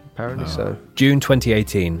all. Apparently so. June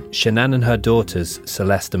 2018, Shanann and her daughters,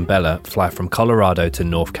 Celeste and Bella, fly from Colorado to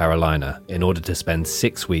North Carolina in order to spend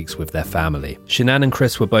 6 weeks with their family. Shanann and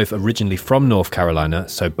Chris were both originally from North Carolina,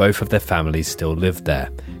 so both of their families still lived there.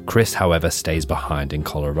 Chris, however, stays behind in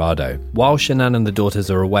Colorado. While Shanann and the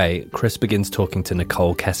daughters are away, Chris begins talking to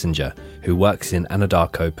Nicole Kessinger, who works in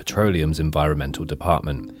Anadarko Petroleum's environmental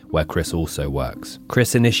department, where Chris also works.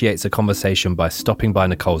 Chris initiates a conversation by stopping by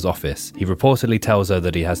Nicole's office. He reportedly tells her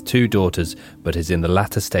that he has 2 daughters, but is in the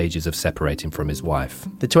latter stages of separating from his wife.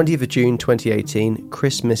 The 20th of June 2018,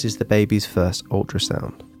 Chris misses the baby's first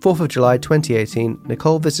ultrasound. 4th of July 2018,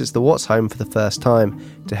 Nicole visits the Watts home for the first time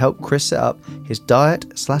to help Chris set up his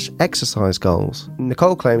diet/exercise goals.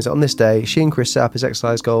 Nicole claims that on this day, she and Chris set up his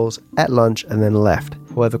exercise goals, ate lunch, and then left.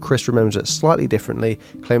 However, Chris remembers it slightly differently,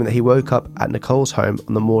 claiming that he woke up at Nicole's home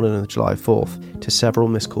on the morning of July 4th to several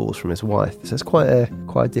missed calls from his wife. So there's quite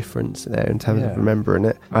a difference there in terms of remembering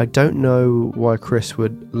it. I don't know why Chris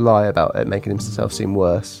would lie about it, making himself seem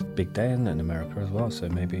worse. Big day in America as well, so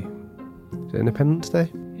maybe... Is it Independence Day?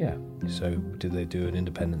 Yeah. So did they do an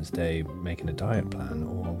Independence Day making a diet plan,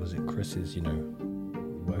 or was it Chris's,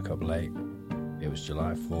 woke up late, it was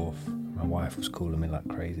July 4th, my wife was calling me like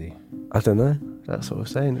crazy. I don't know. That's what we're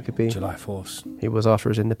saying. It could be July 4th. He was after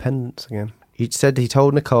his independence again. He said he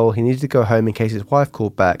told Nicole he needed to go home in case his wife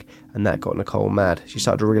called back, and that got Nicole mad. She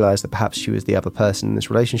started to realise that perhaps she was the other person in this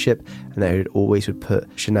relationship, and that he always would put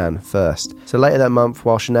Shanann first. So later that month,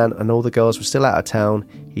 while Shanann and all the girls were still out of town,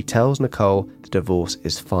 he tells Nicole the divorce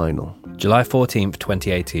is final. July 14th,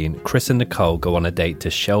 2018, Chris and Nicole go on a date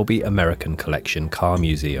to Shelby American Collection Car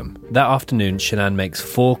Museum. That afternoon, Shanann makes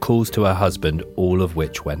 4 calls to her husband, all of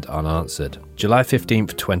which went unanswered. July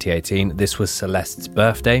 15th, 2018, this was Celeste's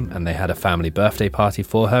birthday, and they had a family birthday party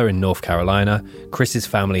for her in North Carolina. Chris's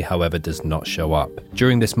family, however, does not show up.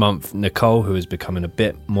 During this month, Nicole, who is becoming a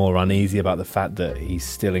bit more uneasy about the fact that he's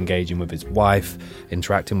still engaging with his wife,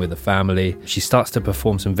 interacting with the family, she starts to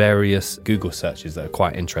perform some various Google searches that are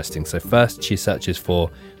quite interesting. So first, she searches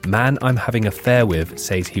for "man I'm having affair with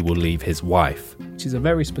says he will leave his wife," which is a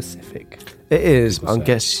very specific... It is. I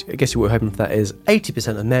guess you were hoping for that is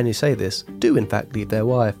 80% of men who say this do in fact leave their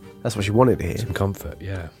wife. That's what she wanted to hear. Some comfort,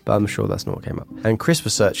 yeah. But I'm sure that's not what came up. And Chris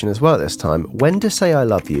was searching as well at this time when to say I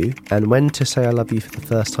love you and when to say I love you for the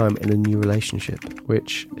first time in a new relationship,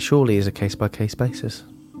 which surely is a case-by-case basis.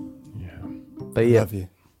 Yeah. But yeah. I love you.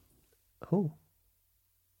 Oh.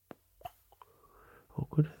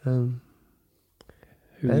 Awkward. Who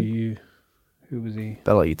Ben? are you? Who was he?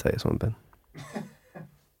 I'll let you take this one, Ben.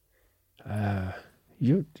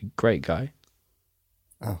 You're a great guy.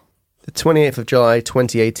 Oh. The 28th of July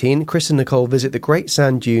 2018, Chris and Nicole visit the Great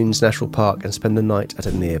Sand Dunes National Park and spend the night at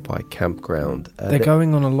a nearby campground. They're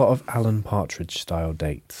going on a lot of Alan Partridge style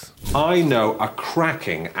dates. I know a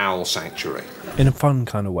cracking owl sanctuary. In a fun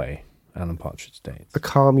kind of way. Alan Partridge dates. A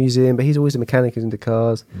car museum, but he's always a mechanic, he's into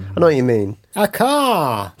cars. I know what you mean. A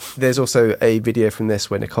car! There's also a video from this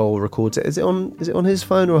where Nicole records it. Is it on his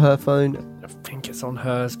phone or her phone? I think it's on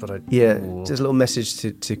hers, but Yeah, just a little message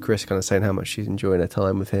to Chris kind of saying how much she's enjoying her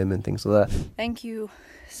time with him and things like that. Thank you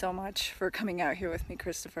so much for coming out here with me,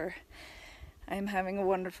 Christopher. I'm having a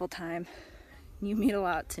wonderful time. You mean a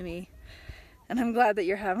lot to me, and I'm glad that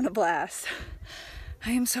you're having a blast.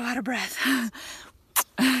 I am so out of breath.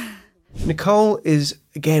 Nicole is,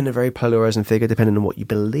 again, a very polarising figure, depending on what you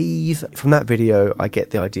believe. From that video, I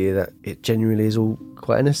get the idea that it genuinely is all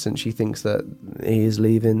quite innocent. She thinks that he is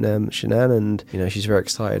leaving Shanann, and, you know, she's very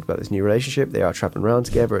excited about this new relationship. They are traveling around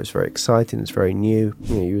together. It's very exciting. It's very new.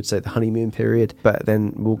 You know, you would say the honeymoon period. But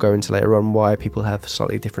then we'll go into later on why people have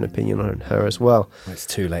slightly different opinion on her as well. It's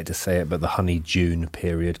too late to say it, but the honey June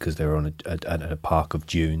period, because they were on a park of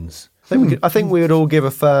Junes. I think we would all give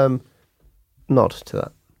a firm nod to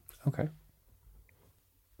that. Okay.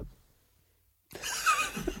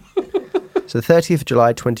 So the 30th of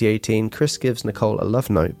July 2018, Chris gives Nicole a love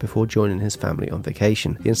note before joining his family on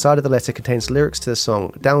vacation. The inside of the letter contains lyrics to the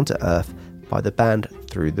song Down to Earth by the band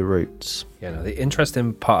Through the Roots. Yeah, no, the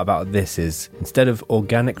interesting part about this is, instead of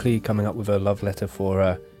organically coming up with a love letter for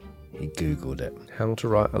her, he Googled it. How to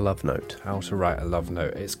write a love note. How to write a love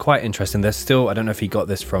note. It's quite interesting. There's still, I don't know if he got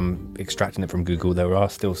this from extracting it from Google, there are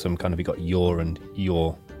still some kind of, he got your and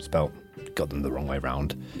your spelt. Got them the wrong way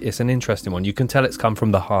round. It's an interesting one. You can tell it's come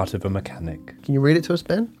from the heart of a mechanic. Can you read it to us,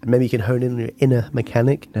 Ben? And maybe you can hone in on your inner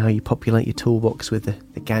mechanic, now how you populate your toolbox with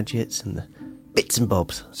the gadgets and the bits and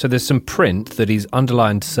bobs. So there's some print that he's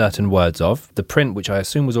underlined certain words of. The print, which I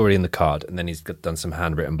assume was already in the card, and then he's done some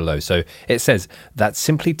handwritten below. So it says, that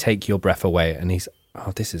simply take your breath away. And he's,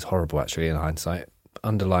 oh, this is horrible actually in hindsight.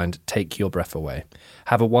 Underlined, take your breath away.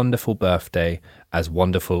 Have a wonderful birthday, as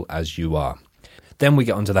wonderful as you are. Then we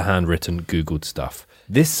get onto the handwritten, Googled stuff.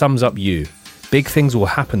 This sums up you. Big things will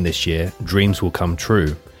happen this year. Dreams will come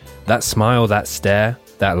true. That smile, that stare,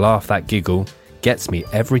 that laugh, that giggle gets me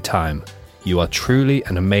every time. You are truly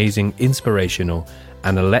an amazing, inspirational,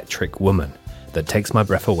 and electric woman that takes my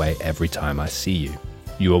breath away every time I see you.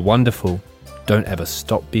 You are wonderful. Don't ever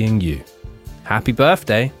stop being you. Happy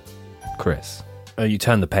birthday, Chris. You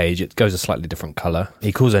turn the page, it goes a slightly different colour.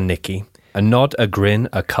 He calls her Nikki. A nod, a grin,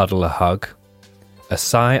 a cuddle, a hug. A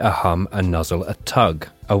sigh, a hum, a nuzzle, a tug.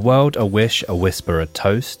 A word, a wish, a whisper, a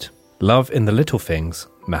toast. Love in the little things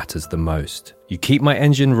matters the most. You keep my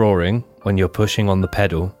engine roaring when you're pushing on the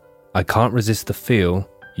pedal. I can't resist the feel.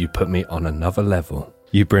 You put me on another level.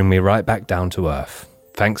 You bring me right back down to earth.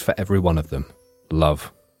 Thanks for every one of them.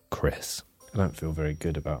 Love, Chris. I don't feel very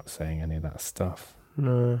good about saying any of that stuff.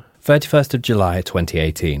 No. 31st of July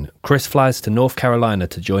 2018. Chris flies to North Carolina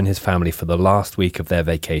to join his family for the last week of their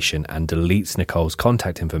vacation and deletes Nicole's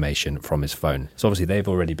contact information from his phone. So obviously they've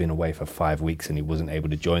already been away for 5 weeks and he wasn't able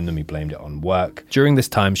to join them. He blamed it on work. During this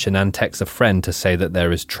time, Shanann texts a friend to say that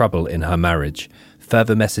there is trouble in her marriage.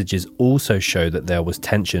 Further messages also show that there was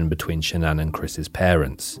tension between Shanann and Chris's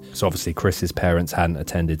parents. So obviously Chris's parents hadn't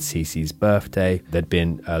attended Cece's birthday. There'd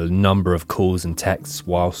been a number of calls and texts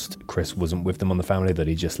whilst Chris wasn't with them on the family that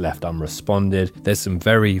he just left unresponded. There's some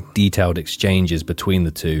very detailed exchanges between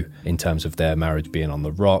the two in terms of their marriage being on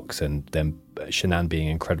the rocks and them Shanann being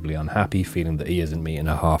incredibly unhappy, feeling that he isn't meeting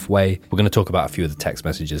her halfway. We're going to talk about a few of the text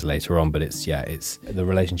messages later on, but it's the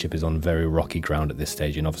relationship is on very rocky ground at this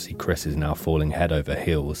stage, and obviously Chris is now falling head over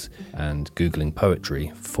heels and Googling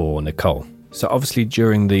poetry for Nicole. So obviously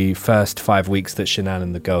during the first 5 weeks that Shanann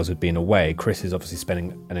and the girls had been away, Chris is obviously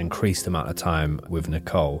spending an increased amount of time with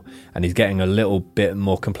Nicole, and he's getting a little bit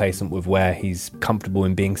more complacent with where he's comfortable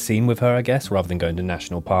in being seen with her, I guess, rather than going to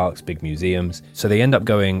national parks, big museums. So they end up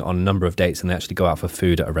going on a number of dates and they actually go out for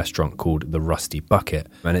food at a restaurant called the Rusty Bucket.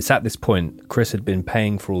 And it's at this point, Chris had been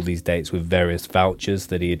paying for all these dates with various vouchers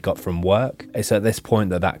that he had got from work. It's at this point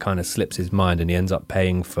that kind of slips his mind and he ends up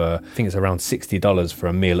paying for, I think it's around $60 for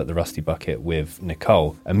a meal at the Rusty Bucket with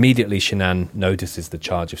Nicole. Immediately Shanann notices the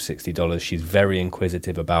charge of $60. She's very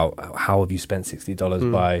inquisitive about how have you spent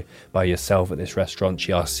 $60 by yourself at this restaurant.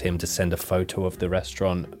 She asks him to send a photo of the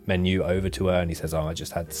restaurant menu over to her and he says, I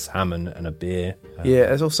just had salmon and a beer. Yeah,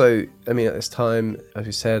 there's also, at this time, as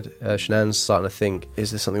we said, Shanann's starting to think, is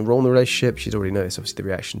there something wrong in the relationship? She's already noticed obviously the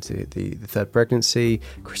reaction to the third pregnancy.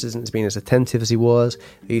 Chris isn't being as attentive as he was.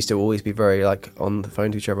 They used to always be very on the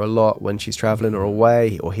phone to each other a lot when she's travelling or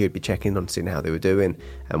away, or he would be checking on seeing how they were doing.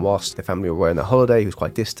 And whilst the family were away on their holiday, he was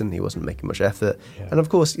quite distant. He wasn't making much effort. Yeah. And of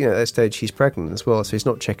course, at that stage, she's pregnant as well. So he's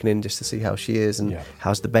not checking in just to see how she is and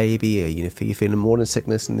how's the baby, or, if you're feeling morning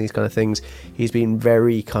sickness and these kind of things. He's been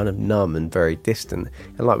very kind of numb and very distant.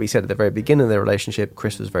 And like we said at the very beginning of their relationship,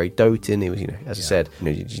 Chris was very doting. He was, as I said,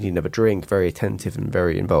 you need to have a drink, very attentive and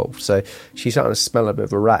very involved. So she's starting to smell a bit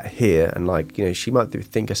of a rat here. And she might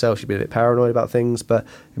think herself she'd be a bit paranoid about things, but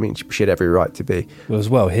she had every right to be. Well, as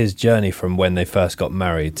well, his journey from when they first got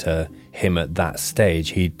married to him at that stage,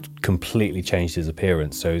 he completely changed his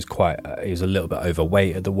appearance. So he was a little bit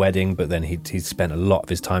overweight at the wedding, but then he spent a lot of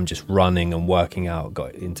his time just running and working out,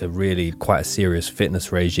 got into really quite a serious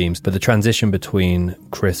fitness regimes. But the transition between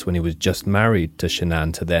Chris when he was just married to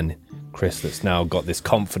Shanann to then Chris that's now got this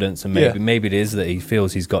confidence, and maybe it is that he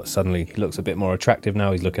feels he looks a bit more attractive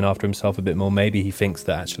now, he's looking after himself a bit more. Maybe he thinks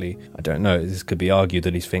that actually, I don't know, this could be argued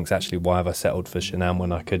that he thinks actually, why have I settled for Shanann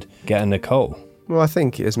when I could get a Nicole? Well, I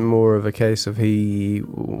think it's more of a case of he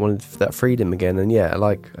wanted that freedom again, and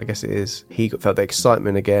I guess it is. He felt the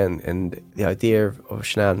excitement again, and the idea of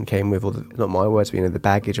Shanann came with all the, not my words, but the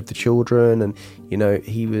baggage of the children, and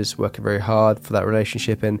he was working very hard for that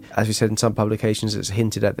relationship. And as we said in some publications, it's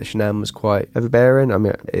hinted at that Shanann was quite overbearing. I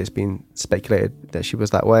mean, it's been speculated that she was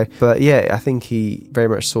that way, but I think he very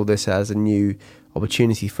much saw this as a new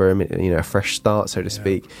opportunity for him, a fresh start, so to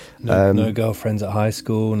speak. No girlfriends at high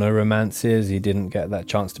school, no romances. He didn't get that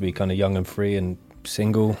chance to be kind of young and free and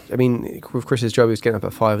single. I mean, with Chris's job, he was getting up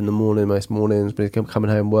at 5 a.m. most mornings, but he's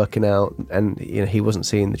coming home working out, and he wasn't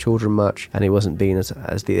seeing the children much, and he wasn't being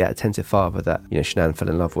as the attentive father that Shanann fell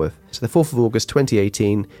in love with. So the 4th of August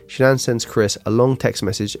 2018, Shanann sends Chris a long text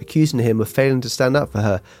message accusing him of failing to stand up for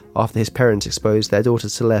her after his parents exposed their daughter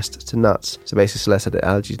Celeste to nuts. So basically Celeste had an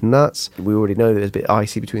allergy to nuts. We already know that it was a bit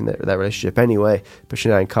icy between that relationship anyway, but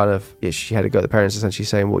Shanann kind of, she had to go to the parents essentially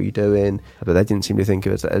saying, what are you doing? But they didn't seem to think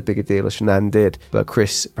of it as big a deal as Shanann did. But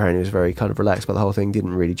Chris apparently was very kind of relaxed about the whole thing,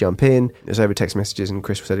 didn't really jump in. It was over text messages, and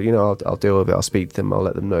Chris said, I'll deal with it, I'll speak to them, I'll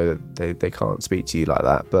let them know that they can't speak to you like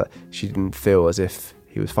that. But she didn't feel as if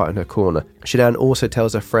he was fighting her corner. Shanann also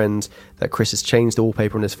tells her friends that Chris has changed the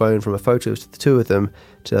wallpaper on his phone from a photo of the two of them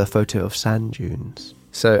to a photo of sand dunes.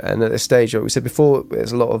 So, and at this stage, like we said before,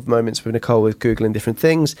 there's a lot of moments with Nicole with Googling different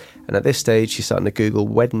things, and at this stage, she's starting to Google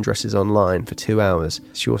wedding dresses online for 2 hours.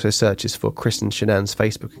 She also searches for Chris and Shanann's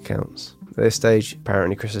Facebook accounts. At this stage,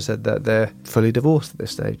 apparently Chris has said that they're fully divorced at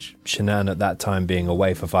this stage. Shanann at that time being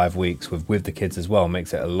away for 5 weeks with the kids as well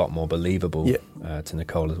makes it a lot more believable to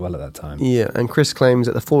Nicole as well at that time. Yeah, and Chris claims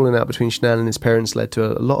that the falling out between Shanann and his parents led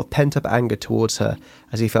to a lot of pent-up anger towards her,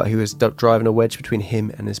 as he felt he was driving a wedge between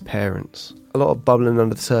him and his parents. A lot of bubbling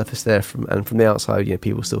under the surface there, from the outside,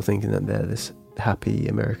 people still thinking that they're this happy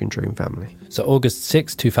American dream family. So August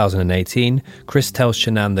 6, 2018, Chris tells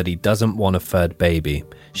Shanann that he doesn't want a third baby.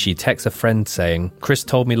 She texts a friend saying, Chris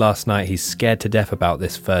told me last night he's scared to death about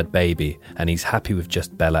this third baby, and he's happy with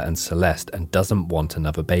just Bella and Celeste and doesn't want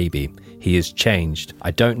another baby. He has changed.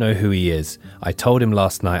 I don't know who he is. I told him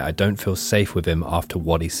last night I don't feel safe with him after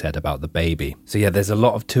what he said about the baby. So there's a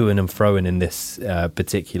lot of toing and froing in this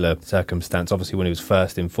particular circumstance. Obviously, when he was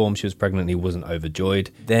first informed she was pregnant, he wasn't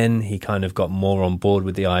overjoyed. Then he kind of got more on board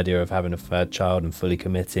with the idea of having a third child and fully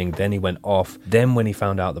committing. Then he went off. Then when he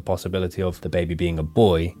found out the possibility of the baby being a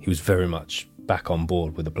boy, he was very much back on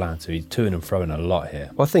board with the plan. So he's toing and throwing a lot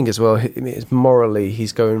here. Well, I think as well, morally,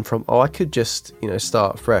 he's going from, I could just,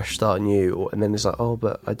 start fresh, start new, and then it's like,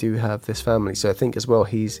 but I do have this family. So I think as well,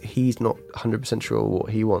 he's not 100% sure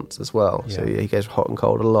what he wants as well. Yeah. So he goes hot and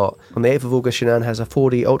cold a lot. On the 8th of August, Shanann has a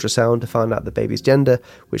 4D ultrasound to find out the baby's gender,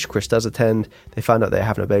 which Chris does attend. They find out they're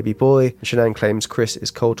having a baby boy. Shanann claims Chris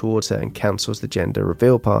is cold towards her and cancels the gender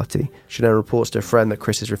reveal party. Shanann reports to a friend that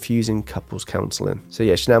Chris is refusing couples counselling. So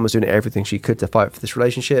Shanann was doing everything she could to fight for this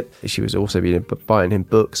relationship. She was also buying him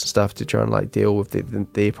books and stuff to try and deal with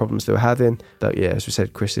the problems they were having. But as we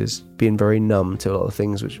said, Chris is being very numb to a lot of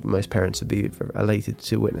things which most parents would be elated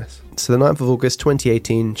to witness. So the 9th of August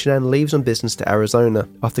 2018, Shanann leaves on business to Arizona.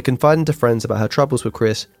 After confiding to friends about her troubles with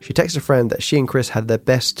Chris, she texts a friend that she and Chris had their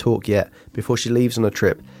best talk yet before she leaves on a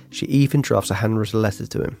trip. She even drafts a handwritten letter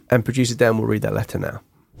to him. And producer Dan will read that letter now.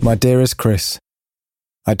 My dearest Chris,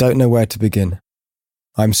 I don't know where to begin.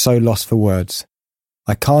 I'm so lost for words.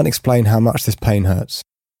 I can't explain how much this pain hurts.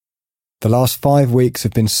 The last 5 weeks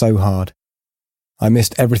have been so hard. I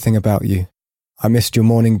missed everything about you. I missed your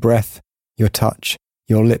morning breath, your touch,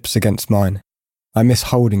 your lips against mine. I miss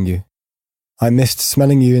holding you. I missed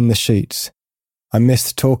smelling you in the sheets. I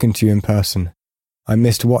missed talking to you in person. I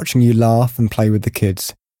missed watching you laugh and play with the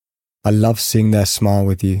kids. I love seeing their smile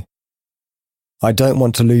with you. I don't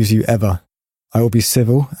want to lose you ever. I will be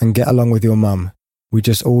civil and get along with your mum. We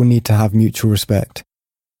just all need to have mutual respect.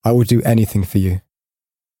 I will do anything for you.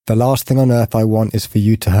 The last thing on earth I want is for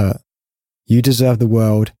you to hurt. You deserve the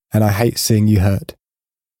world, and I hate seeing you hurt.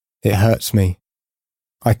 It hurts me.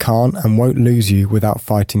 I can't and won't lose you without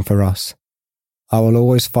fighting for us. I will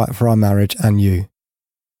always fight for our marriage and you.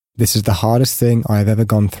 This is the hardest thing I have ever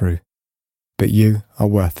gone through, but you are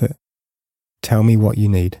worth it. Tell me what you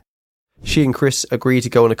need. She and Chris agree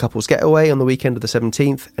to go on a couple's getaway on the weekend of the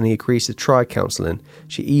 17th, and he agrees to try counselling.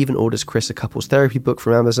 She even orders Chris a couple's therapy book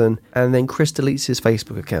from Amazon, and then Chris deletes his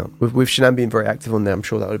Facebook account. With Shanann being very active on there, I'm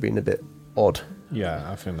sure that would have been a bit odd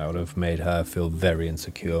Yeah, I think that would have made her feel very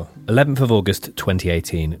insecure. 11th of August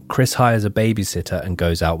 2018, Chris hires a babysitter and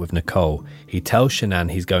goes out with Nicole. He tells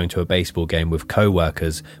Shanann he's going to a baseball game with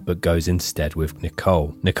co-workers, but goes instead with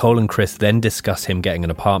Nicole. Nicole and Chris then discuss him getting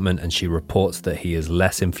an apartment, and she reports that he is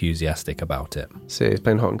less enthusiastic about it. So he's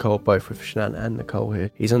playing hot and cold both with Shanann and Nicole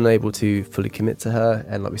here. He's unable to fully commit to her,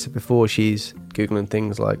 and like we said before, she's Googling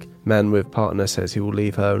things like man with partner says he will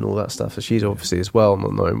leave her and all that stuff. So she's obviously as well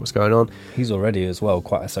not knowing what's going on. He's already as well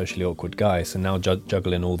quite a socially awkward guy, so now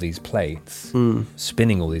juggling all these plates,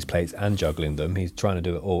 spinning all these plates and juggling them, he's trying to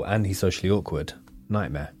do it all, and he's socially awkward.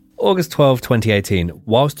 Nightmare. August 12, 2018.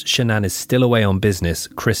 Whilst Shanann is still away on business,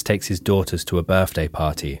 Chris takes his daughters to a birthday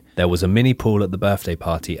party. There was a mini pool at the birthday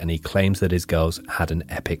party, and he claims that his girls had an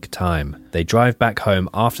epic time. They drive back home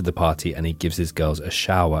after the party, and he gives his girls a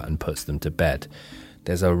shower and puts them to bed.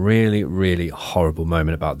 There's a really, really horrible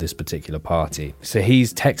moment about this particular party. So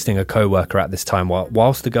he's texting a co-worker at this time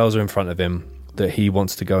whilst the girls are in front of him that he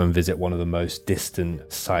wants to go and visit one of the most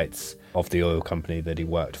distant sites of the oil company that he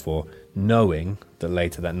worked for, knowing that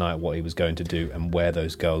later that night what he was going to do and where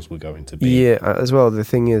those girls were going to be. Yeah, as well, the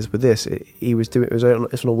thing is with this, it was on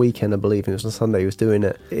a weekend, I believe, and it was on Sunday he was doing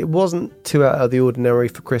it. It wasn't too out of the ordinary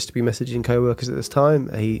for Chris to be messaging co-workers at this time.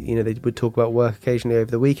 They would talk about work occasionally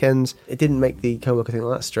over the weekends. It didn't make the co-worker thing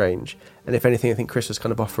that strange. And if anything, I think Chris was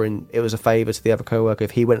kind of offering it was a favour to the other co-worker.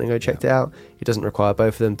 If he went and go checked it out, it doesn't require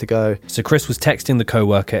both of them to go. So Chris was texting the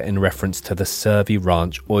co-worker in reference to the Survey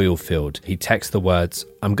Ranch oil field. He texted the words,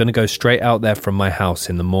 "I'm going to go straight out there from my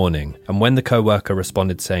house in the morning." And when the co-worker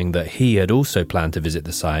responded saying that he had also planned to visit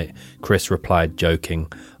the site, Chris replied joking,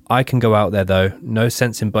 "I can go out there though. No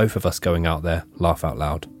sense in both of us going out there. Laugh out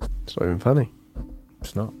loud." It's not even funny.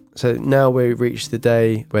 It's not. So now we reach the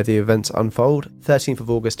day where the events unfold. 13th of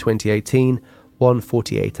August 2018,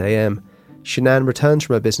 1:48 a.m. Shanann returns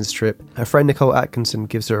from her business trip. Her friend Nicole Atkinson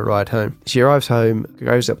gives her a ride home. She arrives home,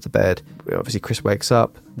 goes up to bed. Obviously Chris wakes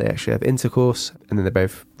up, they actually have intercourse, and then they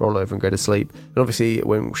both roll over and go to sleep. And obviously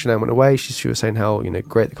when Shanann went away, she was saying how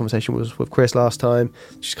great the conversation was with Chris last time.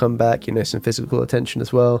 She's come back, some physical attention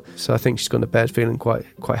as well. So I think she's gone to bed feeling quite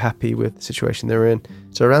happy with the situation they're in.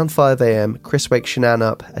 So around 5 a.m, Chris wakes Shanann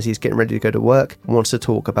up as he's getting ready to go to work and wants to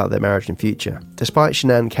talk about their marriage and future. Despite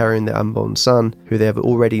Shanann carrying their unborn son, who they have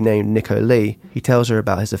already named Nico Lee, he tells her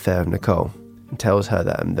about his affair with Nicole and tells her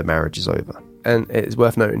that the marriage is over. And it's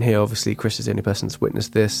worth noting here, obviously, Chris is the only person that's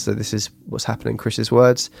witnessed this, so this is what's happening in Chris's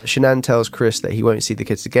words. Shanann tells Chris that he won't see the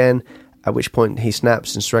kids again, at which point he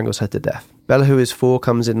snaps and strangles her to death. Bella, who is 4,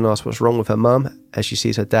 comes in and asks what's wrong with her mum, as she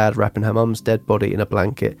sees her dad wrapping her mum's dead body in a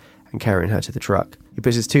blanket and carrying her to the truck. He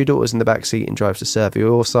puts his 2 daughters in the back seat and drives to Survey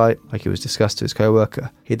oil site, like it was discussed to his co-worker.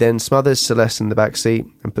 He then smothers Celeste in the back seat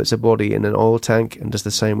and puts her body in an oil tank and does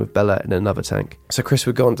the same with Bella in another tank. So Chris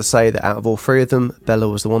would go on to say that out of all 3 of them, Bella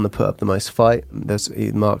was the one that put up the most fight.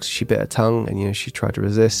 He marks she bit her tongue and she tried to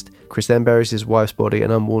resist. Chris then buries his wife's body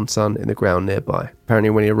and unborn son in the ground nearby. Apparently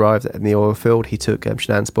when he arrived at the oil field, he took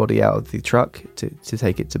Shanann's body out of the truck to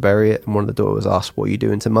take it to bury it, and one of the daughters asked, "What are you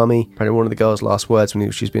doing to mummy?" Apparently one of the girl's last words when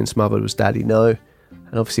she was being smothered was, "Daddy, no."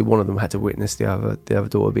 And obviously one of them had to witness the other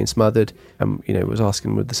daughter being smothered, and was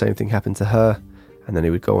asking would the same thing happen to her, and then he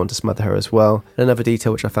would go on to smother her as well. And another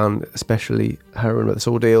detail which I found especially harrowing about this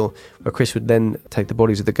ordeal, where Chris would then take the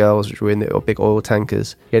bodies of the girls which were in the big oil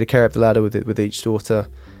tankers. He had to carry up the ladder with each daughter,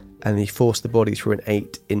 and he forced the body through an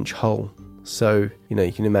 8-inch hole. So,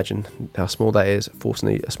 you can imagine how small that is,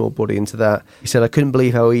 forcing a small body into that. He said, "I couldn't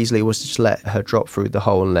believe how easily it was to just let her drop through the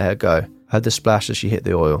hole and let her go. I heard the splash as she hit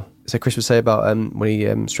the oil." So Chris would say about when he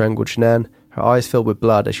strangled Shanann, "Her eyes filled with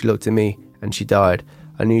blood as she looked at me and she died.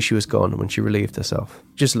 I knew she was gone when she relieved herself."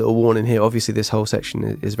 Just a little warning here, obviously this whole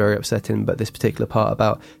section is very upsetting, but this particular part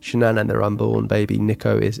about Shanann and their unborn baby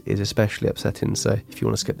Nico is especially upsetting, so if you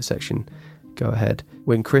want to skip the section, go ahead.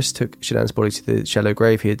 When Chris took Shanann's body to the shallow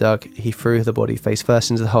grave he had dug, he threw the body face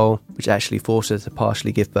first into the hole, which actually forced her to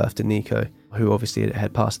partially give birth to Nico, who obviously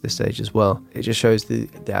had passed this stage as well. It just shows the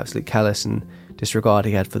absolute callous and disregard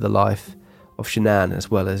he had for the life of Shanann as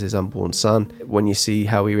well as his unborn son. When you see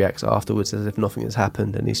how he reacts afterwards as if nothing has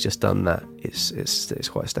happened and he's just done that, it's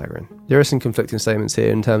quite staggering. There are some conflicting statements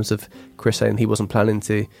here in terms of Chris saying he wasn't planning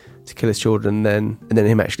to kill his children and then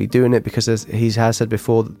him actually doing it, because as he has said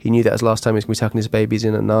before, he knew that was the last time he was going to be tucking his babies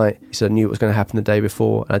in at night. He said, "I knew it was going to happen the day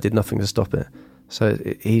before and I did nothing to stop it." So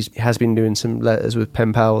he has been doing some letters with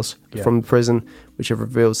pen pals from the prison, which have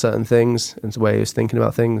revealed certain things and the way he was thinking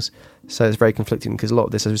about things. So it's very conflicting, because a lot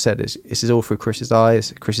of this, as we said, this is all through Chris's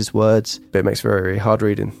eyes, Chris's words, but it makes it very, very hard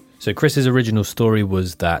reading. So Chris's original story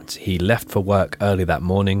was that he left for work early that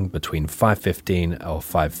morning between 5:15 or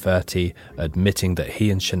 5:30, admitting that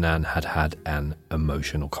he and Shanann had had an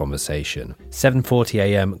emotional conversation. 7:40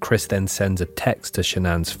 a.m, Chris then sends a text to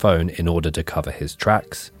Shanann's phone in order to cover his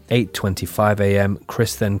tracks. 8:25 a.m,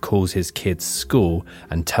 Chris then calls his kids' school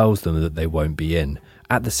and tells them that they won't be in.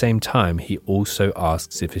 At the same time, he also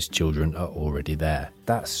asks if his children are already there.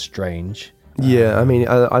 That's strange. Yeah, I mean,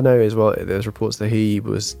 I know as well, there's reports that he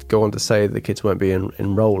was go on to say that the kids won't be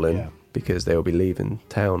enrolling because they'll be leaving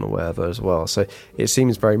town or whatever as well. So it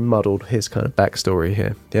seems very muddled, his kind of backstory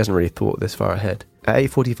here. He hasn't really thought this far ahead. At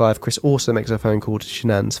 8:45, Chris also makes a phone call to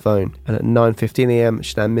Shanann's phone. And at 9:15 a.m,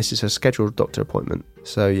 Shanann misses her scheduled doctor appointment.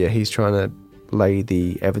 So yeah, he's trying to lay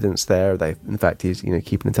the evidence there. In fact, he's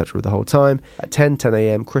keeping in touch with her the whole time. At 10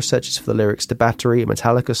 a.m, Chris searches for the lyrics to Battery, a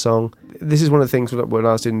Metallica song. This is one of the things when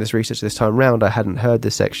I was doing this research this time round, I hadn't heard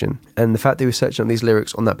this section. And the fact that he was searching on these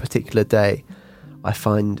lyrics on that particular day, I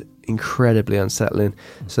find incredibly unsettling.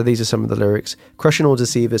 So these are some of the lyrics. Crushing all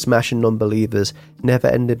deceivers, mashing non-believers,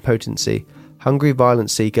 never-ending potency, hungry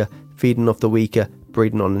violence seeker, feeding off the weaker,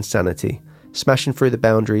 breeding on insanity. Smashing through the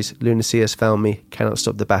boundaries, lunacy has found me, cannot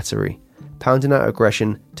stop the battery. Pounding out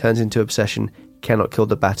aggression, turns into obsession, cannot kill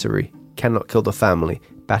the battery, cannot kill the family,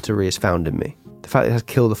 battery is found in me. The fact it has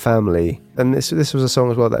killed the family, and this was a song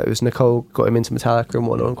as well that it was Nicole got him into Metallica and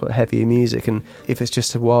whatnot, quite heavy music, and if it's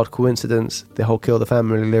just a wild coincidence, the whole kill the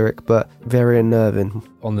family lyric, but very unnerving.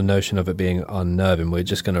 On the notion of it being unnerving, we're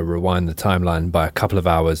just going to rewind the timeline by a couple of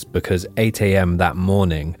hours, because 8 a.m. that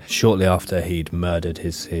morning, shortly after he'd murdered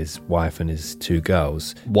his wife and his two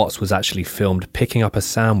girls, Watts was actually filmed picking up a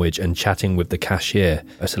sandwich and chatting with the cashier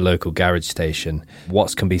at a local garage station.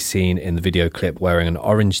 Watts can be seen in the video clip wearing an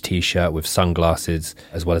orange t-shirt with sunglasses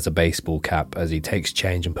as well as a baseball cap as he takes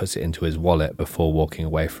change and puts it into his wallet before walking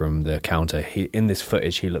away from the counter. In this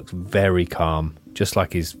footage, he looks very calm, just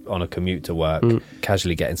like he's on a commute to work,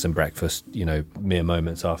 casually getting some breakfast, mere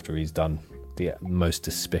moments after he's done the most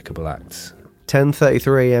despicable acts.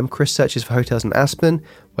 10:33 a.m, Chris searches for hotels in Aspen,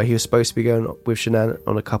 where he was supposed to be going with Shanann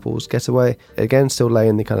on a couple's getaway. Again, still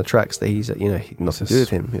laying the kind of tracks that he's, nothing to do with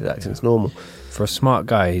him. He's acting as normal. For a smart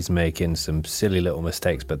guy, he's making some silly little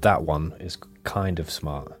mistakes, but that one is kind of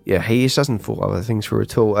smart. Yeah, he just doesn't thought other things through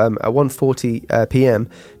at all. At 1:40 p.m,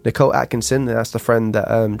 Nicole Atkinson, that's the friend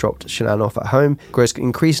that dropped Shanann off at home, grows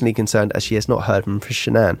increasingly concerned as she has not heard from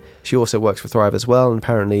Shanann. She also works for Thrive as well, and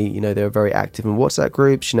apparently, they were very active in WhatsApp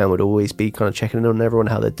groups. Shanann would always be kind of checking in on everyone,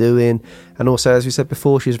 how they're doing. And also, as we said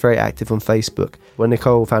before, she was very active on Facebook. When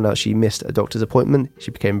Nicole found out she missed a doctor's appointment, she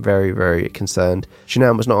became very, very concerned.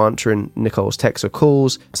 Shanann was not answering Nicole's texts or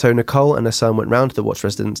calls, so Nicole and her son went round to the Watts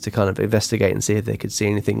residence to kind of investigate and see if they could see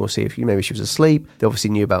anything or see if maybe she was asleep. They obviously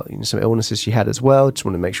knew about some illnesses she had as well, just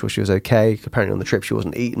wanted to make sure she was okay. Apparently on the trip she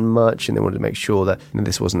wasn't eating much, and they wanted to make sure that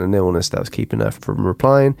this wasn't an illness that was keeping her from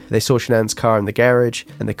replying. They saw Shanann's car in the garage,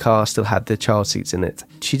 and the car still had the child seats in it.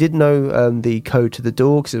 She did know the code to the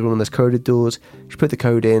door, because it was one of those coded doors. She put the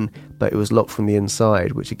code in, but it was locked from the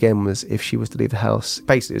inside, which again was, if she was to leave the house,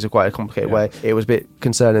 basically it was quite a complicated way. It was a bit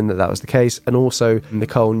concerning that was the case. And also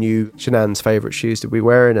Nicole knew Shanann's favourite shoes to be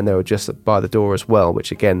wearing, and they were just by the door as well,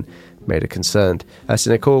 which again made her concerned. So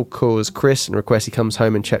Nicole calls Chris and requests he comes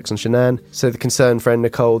home and checks on Shanann. So the concerned friend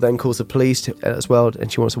Nicole then calls the police as well,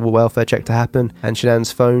 and she wants a welfare check to happen. And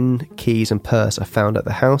Shanann's phone, keys and purse are found at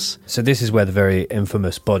the house. So this is where the very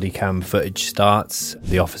infamous body cam footage starts.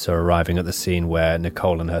 The officer arriving at the scene where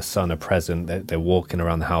Nicole and her son are present. They're walking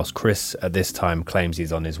around the house. Chris at this time claims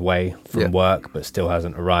he's on his way from work but still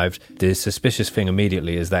hasn't arrived. The suspicious thing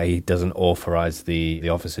immediately is that he doesn't authorise the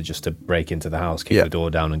officer just to break into the house, kick the door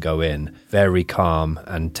down and go in. Very calm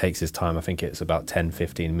and takes his time. I think it's about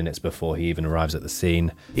 10-15 minutes before he even arrives at the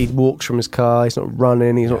scene. He walks from his car, he's not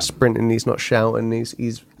running, he's not sprinting, he's not shouting,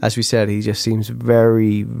 he's as we said, he just seems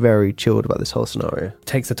very, very chilled about this whole scenario.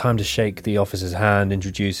 Takes the time to shake the officer's hand,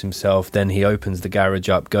 introduce himself, then he opens the garage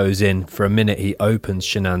up, goes in. For a minute he opens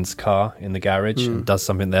Shanann's car in the garage and does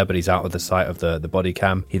something there, but he's out of the sight of the body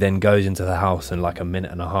cam. He then goes into the house and like a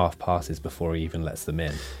minute and a half passes before he even lets them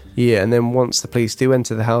in. Yeah, and then once the police do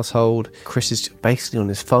enter the household, Chris is basically on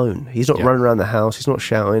his phone. He's not running around the house, he's not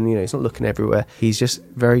shouting, he's not looking everywhere. He's just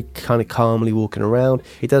very kind of calmly walking around.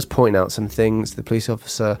 He does point out some things, the police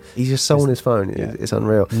officer. He's just so on his phone, it's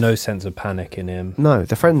unreal. No sense of panic in him. No,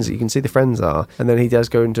 the friends, you can see the friends are. And then he does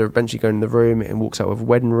eventually go in the room and walks out with a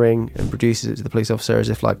wedding ring and produces it to the police officer as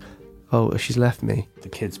if like, oh, she's left me. The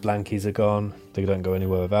kids' blankies are gone. They don't go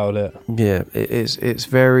anywhere without it. Yeah, it's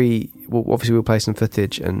very obviously we'll play some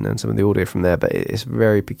footage and some of the audio from there, but it's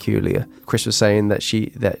very peculiar. Chris was saying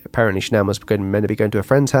that apparently Shanann was meant to be going to a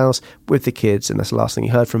friend's house with the kids, and that's the last thing he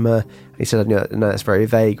heard from her. And he said, no, that's very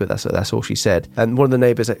vague, but that's all she said. And one of the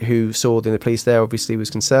neighbours who saw the police there obviously was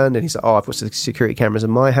concerned, and he said, I've got security cameras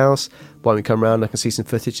in my house. Why don't we come around? I can see some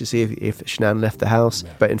footage to see if Shanann left the house.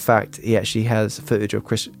 Yeah. But in fact, he actually has footage of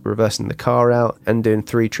Chris reversing the car out and doing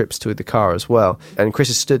 3 trips to the car as well. And Chris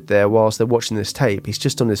has stood there whilst they're watching this tape. He's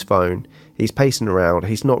just on his phone. He's pacing around.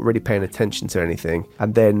 He's not really paying attention to anything.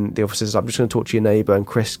 And then the officer says, I'm just going to talk to your neighbour. And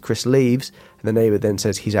Chris leaves. And the neighbour then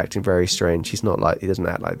says he's acting very strange. He doesn't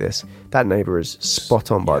act like this. That neighbour is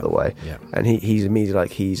spot on, by the way. Yeah. And he's immediately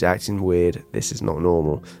like, he's acting weird. This is not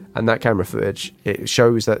normal. And that camera footage, it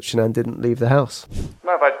shows that Shanann didn't leave the house.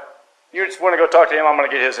 Mind if you just want to go talk to him? I'm going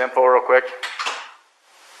to get his info real quick.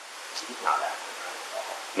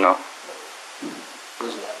 No.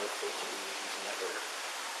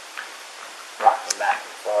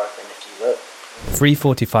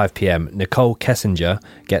 3:45 p.m, Nicole Kessinger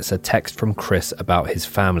gets a text from Chris about his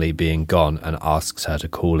family being gone and asks her to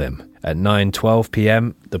call him. At 9:12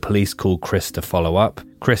 p.m, the police call Chris to follow up.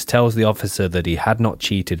 Chris tells the officer that he had not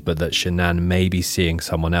cheated, but that Shanann may be seeing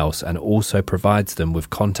someone else, and also provides them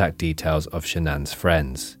with contact details of Shanann's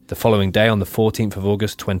friends. The following day, on the 14th of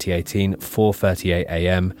August 2018, 4:38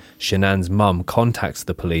 a.m, Shanann's mum contacts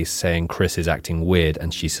the police saying Chris is acting weird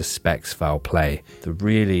and she suspects foul play. The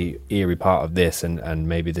really eerie part of this, and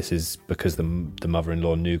maybe this is because the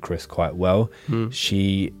mother-in-law knew Chris quite well,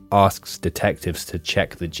 she asks detectives to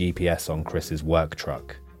check the GPS on Chris's work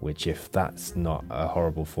truck, which, if that's not a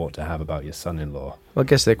horrible thought to have about your son-in-law. I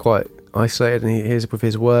guess they're quite isolated, and he's with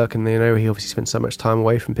his work, and he obviously spent so much time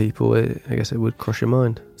away from people. I guess it would cross your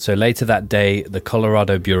mind. So later that day, the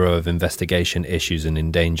Colorado Bureau of Investigation issues an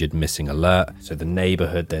endangered missing alert. So the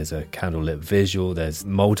neighborhood, there's a candlelit visual, there's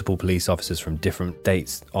multiple police officers from different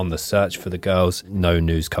dates on the search for the girls. No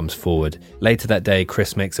news comes forward. Later that day,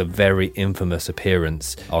 Chris makes a very infamous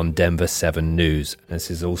appearance on Denver 7 News. This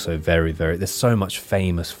is also very, very, there's so much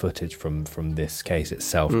famous footage from this case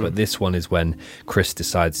itself, but this one is when Chris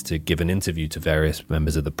decides to give an interview to various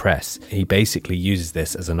members of the press. He basically uses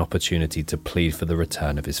this as an opportunity to plead for the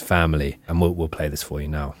return of his family, and we'll play this for you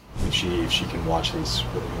now. If she can watch these,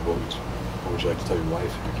 what would you like to tell your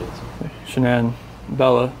wife and your kids? Shanann,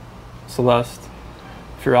 Bella, Celeste,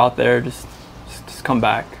 if you're out there, just come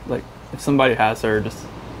back. Like, if somebody has her, just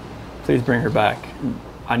please bring her back.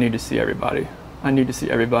 I need to see everybody. I need to see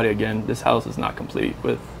everybody again. This house is not complete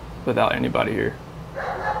without anybody here.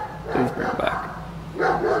 Please bring her back.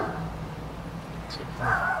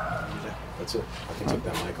 That's it. I can take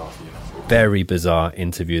that mic off you. Very bizarre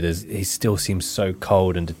interview. He still seems so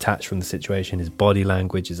cold and detached from the situation. His body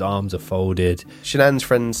language, his arms are folded. Shanann's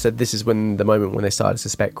friends said this is the moment when they started to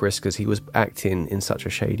suspect Chris, because he was acting in such a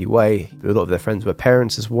shady way. A lot of their friends were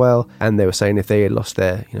parents as well, and they were saying if they had lost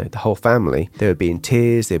their, the whole family, they would be in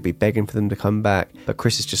tears, they'd be begging for them to come back. But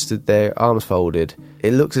Chris has just stood there, arms folded.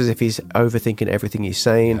 It looks as if he's overthinking everything he's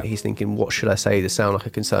saying. Yeah. He's thinking, what should I say to sound like a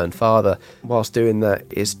concerned father? Whilst doing that,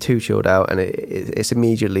 it's too chilled out, and it's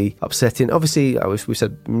immediately upsetting. Obviously, we've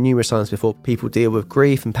said numerous times before, people deal with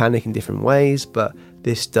grief and panic in different ways, but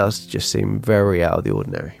this does just seem very out of the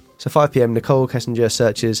ordinary. So 5 p.m, Nicole Kessinger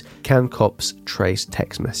searches, can cops trace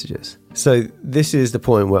text messages? So this is the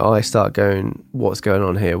point where I start going, what's going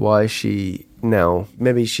on here? Why is she now?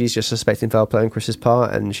 Maybe she's just suspecting foul play on Chris's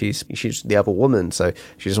part, and she's the other woman, so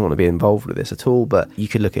she doesn't want to be involved with this at all. But you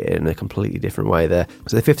could look at it in a completely different way there.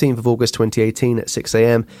 So the 15th of August 2018 at 6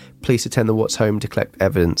 a.m, police attend the Watts home to collect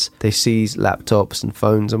evidence. They seize laptops and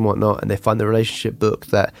phones and whatnot, and they find the relationship book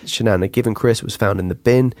that Shanann had given Chris was found in the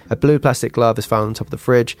bin. A blue plastic glove is found on top of the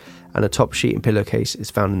fridge, and a top sheet and pillowcase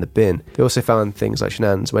is found in the bin. They also found things like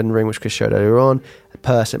Shanann's wedding ring, which Chris showed earlier on. A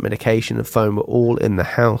purse, medication and phone were all in the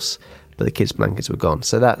house, but the kids' blankets were gone.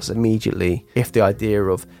 So that's immediately, if the idea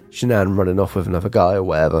of Shanann running off with another guy or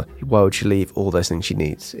whatever, why would she leave all those things she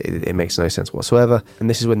needs? It makes no sense whatsoever. And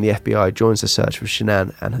this is when the FBI joins the search for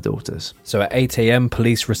Shanann and her daughters. So at 8 a.m,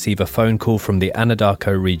 police receive a phone call from the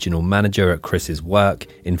Anadarko regional manager at Chris's work,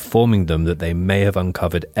 informing them that they may have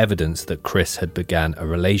uncovered evidence that Chris had began a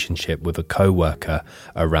relationship with a co-worker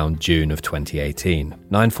around June of 2018.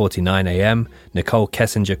 9:49 a.m, Nicole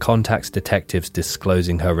Kessinger contacts detectives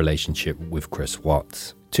disclosing her relationship with Chris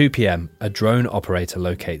Watts. 2 p.m, a drone operator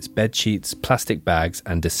locates bed sheets, plastic bags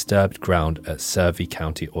and disturbed ground at Survey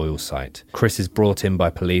County oil site. Chris is brought in by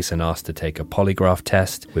police and asked to take a polygraph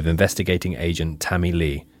test with investigating agent Tammy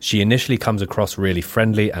Lee. She initially comes across really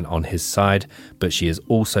friendly and on his side, but she is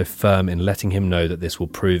also firm in letting him know that this will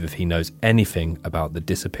prove if he knows anything about the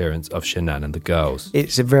disappearance of Shanann and the girls.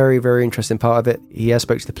 It's a very, very interesting part of it. He has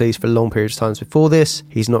spoken to the police for long periods of times before this.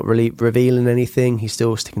 He's not really revealing anything. He's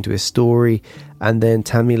still sticking to his story. And then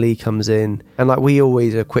Tammy Lee comes in, and like we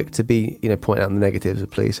always are quick to be, point out the negatives of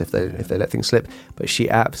police if they let things slip, but she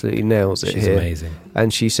absolutely nails it. She's here. Amazing.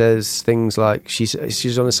 And she says things like she's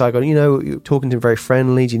on the side going, you're talking to him very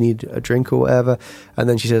friendly. Do you need a drink or whatever? And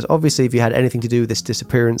then she says, obviously, if you had anything to do with this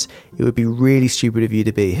disappearance, it would be really stupid of you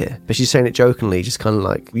to be here. But she's saying it jokingly, just kind of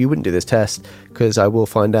like, you wouldn't do this test because I will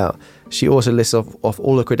find out. She also lists off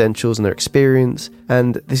all her credentials and her experience.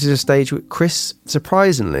 And this is a stage where Chris,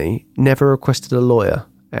 surprisingly, never requested a lawyer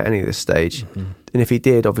at any of this stage. Mm-hmm. And if he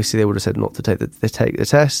did, obviously they would have said not to take the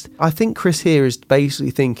test. I think Chris here is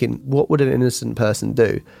basically thinking, what would an innocent person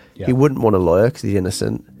do? Yeah. He wouldn't want a lawyer because he's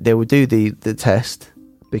innocent. They would do the test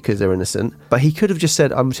because they're innocent. But he could have just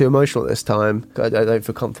said, I'm too emotional at this time. I don't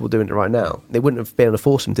feel comfortable doing it right now. They wouldn't have been able to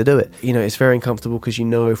force him to do it. It's very uncomfortable because you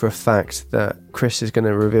know for a fact that Chris is going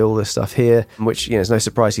to reveal this stuff here, which, it's no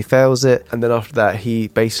surprise he fails it. And then after that, he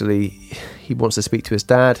wants to speak to his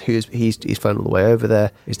dad, he's flown all the way over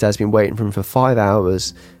there. His dad's been waiting for him for 5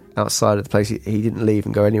 hours outside of the place. He didn't leave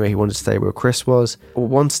and go anywhere. He wanted to stay where Chris was. At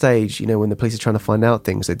one stage, when the police are trying to find out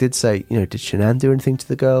things, they did say, did Shanann do anything to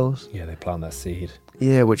the girls? Yeah, they plant that seed.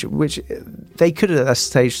 Yeah, which they could at that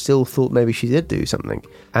stage still thought maybe she did do something.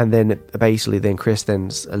 And then basically Chris then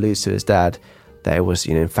alludes to his dad that it was,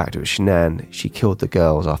 in fact, it was Shanann. She killed the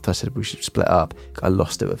girls after I said we should split up. I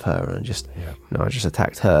lost it with her and I just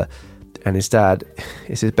attacked her. And his dad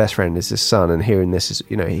is his best friend, is his son, and hearing this is,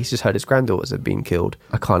 he's just heard his granddaughters have been killed.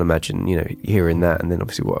 I can't imagine, hearing that, and then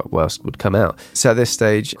obviously what else would come out. So at this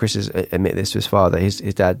stage, Chris has admitted this to his father. His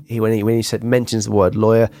dad, when he mentions the word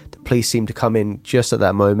lawyer, the police seem to come in just at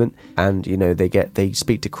that moment, and they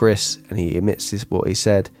speak to Chris, and he admits what he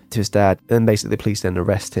said to his dad, and basically the police then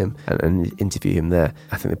arrest him and interview him there.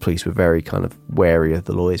 I think the police were very kind of wary of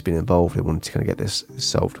the lawyers being involved. They wanted to kind of get this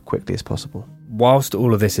solved quickly as possible. Whilst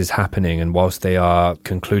all of this is happening and whilst they are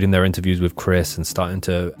concluding their interviews with Chris and starting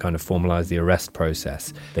to kind of formalise the arrest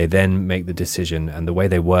process, they then make the decision, and the way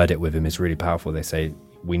they word it with him is really powerful. They say,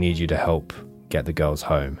 we need you to help get the girls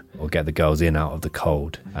home or get the girls in out of the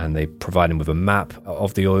cold. And they provide him with a map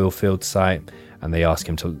of the oil field site, and they ask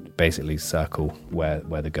him to basically circle where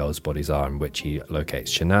the girls' bodies are, in which he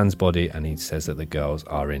locates Shanann's body, and he says that the girls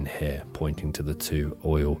are in here, pointing to the 2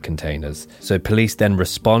 oil containers. So police then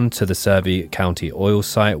respond to the Surrey County oil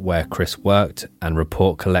site where Chris worked and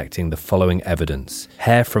report collecting the following evidence: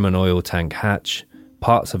 hair from an oil tank hatch,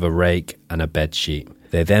 parts of a rake, and a bed sheet.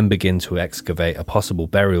 They then begin to excavate a possible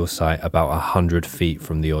burial site about 100 feet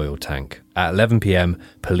from the oil tank. At 11 p.m,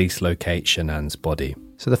 police locate Shanann's body.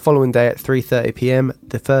 So the following day at 3:30 p.m,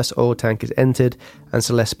 the first oil tank is entered and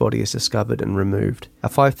Celeste's body is discovered and removed.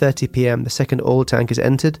 At 5:30 p.m, the second oil tank is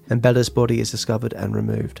entered and Bella's body is discovered and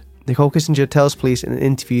removed. Nicole Kissinger tells police in an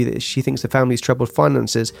interview that she thinks the family's troubled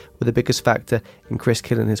finances were the biggest factor in Chris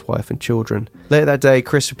killing his wife and children. Later that day,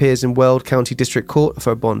 Chris appears in Weld County District Court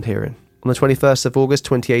for a bond hearing. On the 21st of August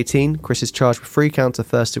 2018, Chris is charged with 3 counts of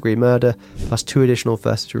first-degree murder, plus 2 additional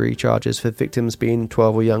first-degree charges for victims being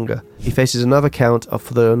 12 or younger. He faces another count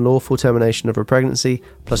for the unlawful termination of a pregnancy,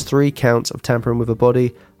 plus 3 counts of tampering with a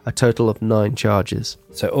body, a total of 9 charges.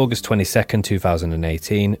 So August 22nd,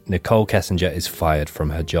 2018, Nicole Kissinger is fired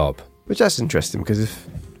from her job. Which that's interesting, because if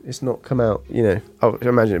it's not come out, I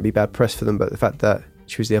imagine it'd be bad press for them, but the fact that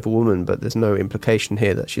she was the other woman, but there's no implication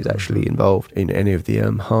here that she's actually involved in any of the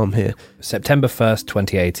harm here. September 1st,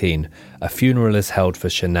 2018, a funeral is held for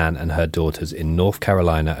Shanann and her daughters in North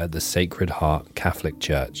Carolina at the Sacred Heart Catholic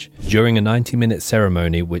Church. During a 90-minute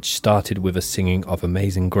ceremony which started with a singing of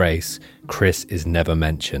Amazing Grace, Chris is never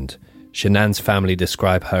mentioned. Shanann's family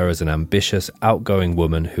describe her as an ambitious, outgoing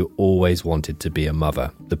woman who always wanted to be a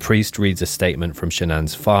mother. The priest reads a statement from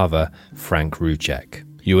Shanann's father, Frank Ruchek.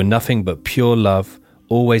 "You are nothing but pure love,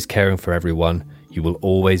 always caring for everyone. You will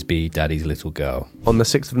always be Daddy's little girl." On the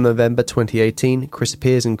 6th of November 2018, Chris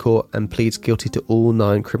appears in court and pleads guilty to all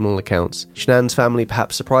 9 criminal accounts. Shanann's family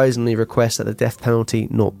perhaps surprisingly requests that the death penalty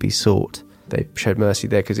not be sought. They showed mercy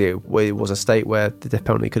there because it was a state where the death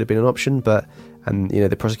penalty could have been an option, but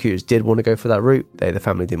the prosecutors did want to go for that route. The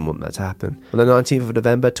family didn't want that to happen. On the 19th of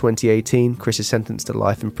November 2018, Chris is sentenced to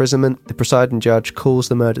life imprisonment. The presiding judge calls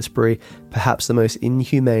the murder spree perhaps the most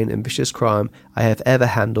inhumane and vicious crime I have ever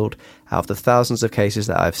handled out of the thousands of cases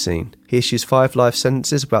that I've seen. He issues 5 life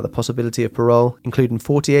sentences without the possibility of parole, including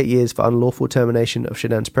 48 years for unlawful termination of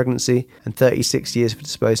Shanann's pregnancy and 36 years for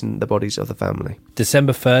disposing the bodies of the family.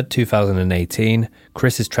 December 3rd, 2018,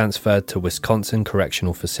 Chris is transferred to Wisconsin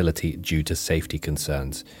Correctional Facility due to safety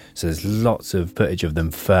concerns. So there's lots of footage of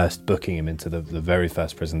them first booking him into the very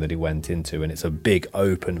first prison that he went into, and it's a big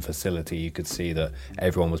open facility. You could see that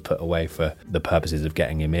everyone was put away for the purposes of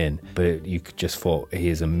getting him in, but you just thought he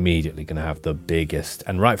is immediately going to have the biggest,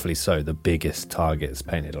 and rightfully so, the biggest targets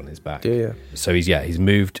painted on his back. Yeah. So he's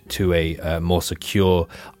moved to a more secure,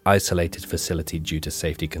 isolated facility due to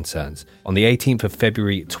safety concerns. On the 18th of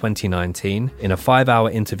February 2019, in a 5-hour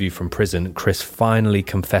interview from prison, Chris finally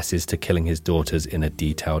confesses to killing his daughters in a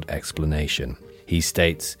detailed explanation. He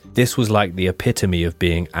states, "This was like the epitome of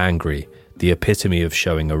being angry, the epitome of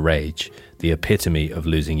showing a rage, the epitome of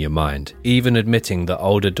losing your mind," even admitting that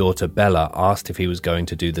older daughter Bella asked if he was going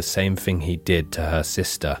to do the same thing he did to her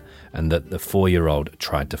sister, and that the 4-year-old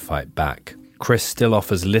tried to fight back. Chris still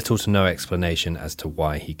offers little to no explanation as to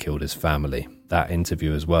why he killed his family. That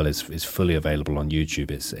interview as well is fully available on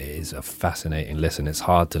YouTube. It is a fascinating listen. It's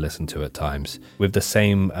hard to listen to at times. With the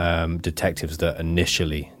same detectives that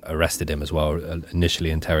initially arrested him as well,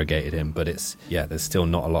 initially interrogated him, but there's still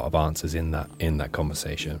not a lot of answers in that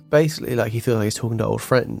conversation. Basically, like, he feels like he's talking to old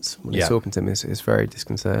friends when he's talking to him. It's very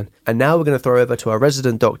disconcerting. And now we're going to throw over to our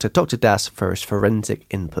resident doctor, Dr. Das, for his forensic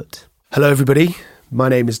input. Hello, everybody. My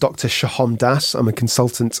name is Dr. Shahom Das. I'm a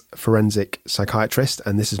consultant forensic psychiatrist,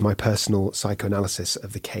 and this is my personal psychoanalysis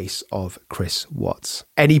of the case of Chris Watts.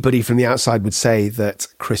 Anybody from the outside would say that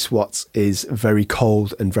Chris Watts is very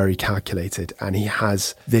cold and very calculated, and he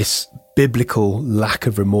has this biblical lack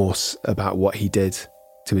of remorse about what he did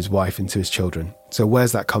to his wife and to his children. So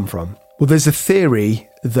where's that come from? Well, there's a theory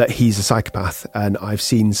that he's a psychopath, and I've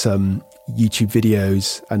seen some YouTube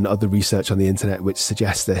videos and other research on the internet which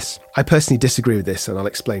suggests this. I personally disagree with this, and I'll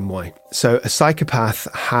explain why. So a psychopath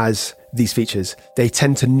has these features. They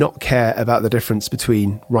tend to not care about the difference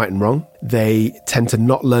between right and wrong. They tend to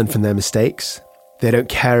not learn from their mistakes. They don't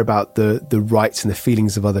care about the rights and the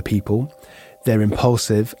feelings of other people. They're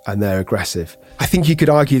impulsive and they're aggressive. I think you could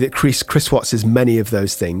argue that Chris Watts is many of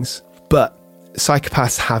those things, but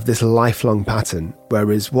psychopaths have this lifelong pattern,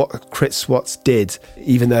 whereas what Chris Watts did,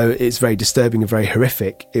 even though it's very disturbing and very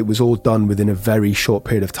horrific, it was all done within a very short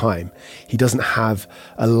period of time. He doesn't have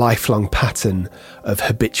a lifelong pattern of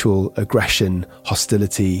habitual aggression,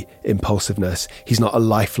 hostility, impulsiveness. He's not a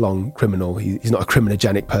lifelong criminal. He's not a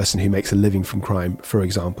criminogenic person who makes a living from crime, for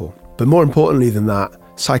example. But more importantly than that,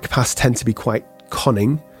 psychopaths tend to be quite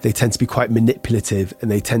conning, they tend to be quite manipulative, and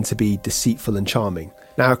they tend to be deceitful and charming.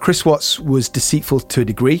 Now, Chris Watts was deceitful to a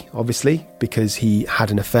degree, obviously, because he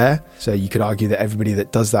had an affair. So you could argue that everybody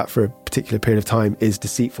that does that for a particular period of time is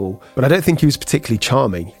deceitful. But I don't think he was particularly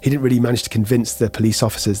charming. He didn't really manage to convince the police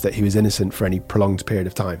officers that he was innocent for any prolonged period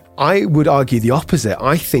of time. I would argue the opposite.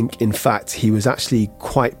 I think, in fact, he was actually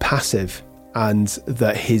quite passive, and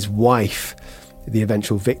that his wife, the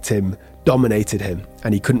eventual victim, dominated him,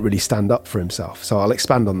 and he couldn't really stand up for himself. So I'll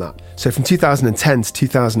expand on that. So from 2010 to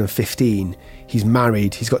 2015, he's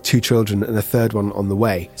married, he's got 2 children and a third one on the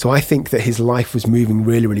way. So I think that his life was moving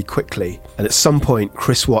really, really quickly. And at some point,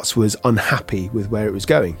 Chris Watts was unhappy with where it was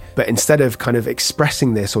going. But instead of kind of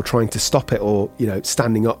expressing this or trying to stop it or,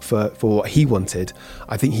 standing up for what he wanted,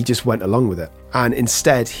 I think he just went along with it. And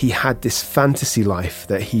instead, he had this fantasy life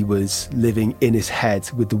that he was living in his head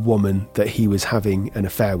with the woman that he was having an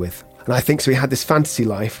affair with. And I think so he had this fantasy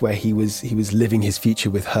life where he was living his future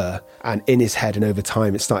with her, and in his head, and over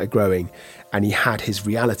time it started growing, and he had his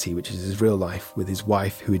reality, which is his real life, with his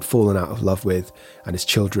wife who he'd fallen out of love with, and his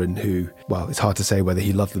children who, well, it's hard to say whether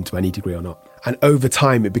he loved them to any degree or not. And over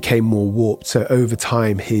time it became more warped. So over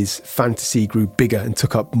time his fantasy grew bigger and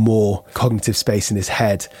took up more cognitive space in his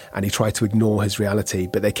head, and he tried to ignore his reality.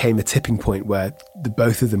 But there came a tipping point where the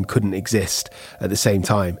both of them couldn't exist at the same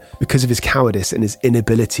time because of his cowardice and his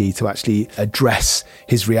inability to actually address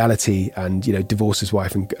his reality and, divorce his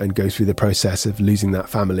wife and go through the process of losing that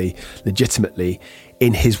family legitimately.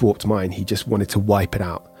 In his warped mind, he just wanted to wipe it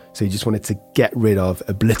out. So he just wanted to get rid of,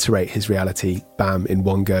 obliterate his reality, bam, in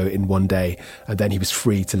one go, in one day, and then he was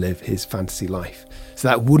free to live his fantasy life. So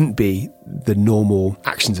that wouldn't be the normal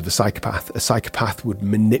actions of a psychopath. A psychopath would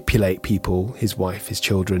manipulate people, his wife, his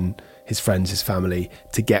children, his friends, his family,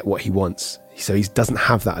 to get what he wants. So he doesn't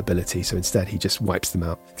have that ability, so instead he just wipes them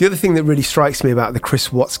out. The other thing that really strikes me about the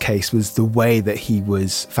Chris Watts case was the way that he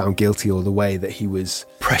was found guilty, or the way that he was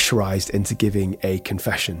pressurized into giving a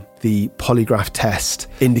confession. The polygraph test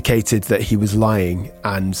indicated that he was lying,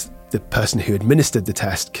 and the person who administered the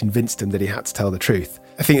test convinced him that he had to tell the truth.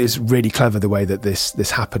 I think it's really clever the way that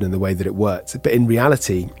this happened and the way that it worked. But in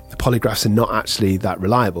reality, the polygraphs are not actually that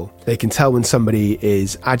reliable. They can tell when somebody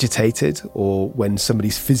is agitated or when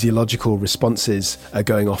somebody's physiological responses are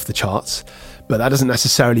going off the charts. But that doesn't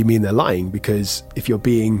necessarily mean they're lying, because if you're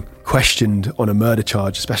being questioned on a murder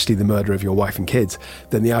charge, especially the murder of your wife and kids,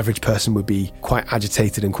 then the average person would be quite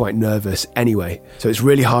agitated and quite nervous anyway. So it's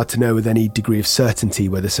really hard to know with any degree of certainty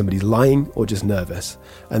whether somebody's lying or just nervous.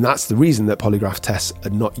 And that's the reason that polygraph tests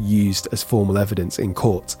are not used as formal evidence in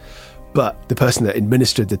court. But the person that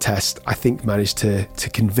administered the test, I think, managed to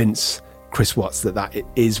convince Chris Watts that it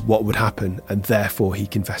is what would happen, and therefore he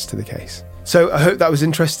confessed to the case. So I hope that was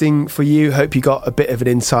interesting for you. Hope you got a bit of an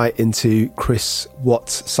insight into Chris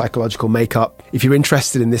Watts' psychological makeup. If you're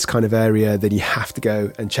interested in this kind of area, then you have to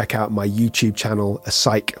go and check out my YouTube channel, A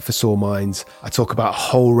Psych for Sore Minds. I talk about a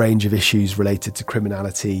whole range of issues related to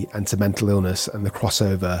criminality and to mental illness and the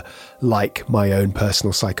crossover, like my own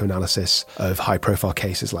personal psychoanalysis of high-profile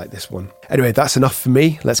cases like this one. Anyway, that's enough for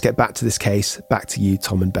me. Let's get back to this case. Back to you,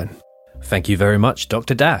 Tom and Ben. Thank you very much,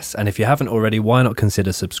 Dr. Das. And if you haven't already, why not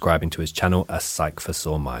consider subscribing to his channel, A Psych for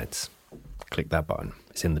Sore Minds? Click that button.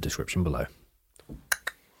 It's in the description below.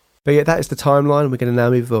 But yeah, that is the timeline. We're going to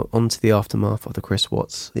now move on to the aftermath of the Chris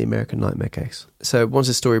Watts, the American Nightmare case. So once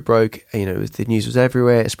the story broke, the news was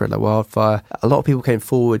everywhere. It spread like wildfire. A lot of people came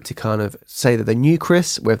forward to kind of say that they knew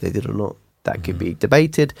Chris, whether they did or not. That could be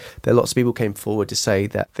debated. There are lots of people came forward to say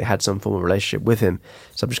that they had some form of relationship with him.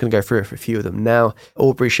 So I'm just going to go through it for a few of them now.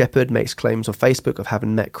 Aubrey Shepherd makes claims on Facebook of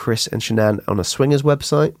having met Chris and Shanann on a swingers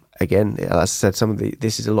website. Again, as I said,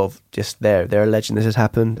 this is a lot of just they're alleging this has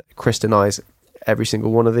happened. Chris denies every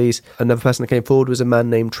single one of these. Another person that came forward was a man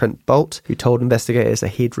named Trent Bolt, who told investigators that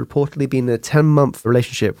he'd reportedly been in a 10-month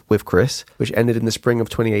relationship with Chris, which ended in the spring of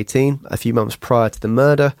 2018, a few months prior to the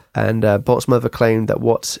murder. And Bolt's mother claimed that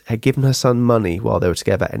Watts had given her son money while they were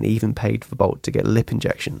together and even paid for Bolt to get lip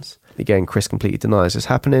injections. Again, Chris completely denies this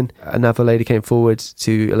happening. Another lady came forward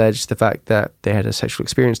to allege the fact that they had a sexual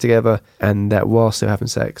experience together and that whilst they were having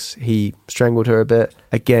sex, he strangled her a bit.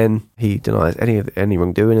 Again, he denies any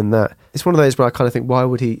wrongdoing in that. It's one of those where I kind of think, why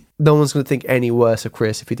would he? No one's going to think any worse of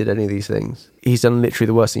Chris if he did any of these things. He's done literally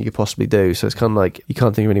the worst thing you could possibly do. So it's kind of like you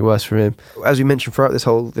can't think of any worse from him. As we mentioned throughout this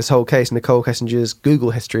whole case, Nicole Kessinger's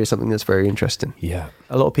Google history is something that's very interesting. Yeah.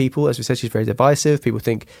 A lot of people, as we said, she's very divisive. People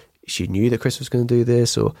think she knew that Chris was going to do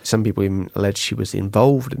this, or some people even allege she was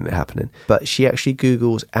involved in it happening. But she actually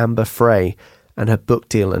Googles Amber Frey and her book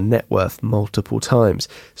deal and net worth multiple times.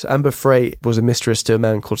 So Amber Frey was a mistress to a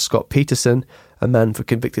man called Scott Peterson, a man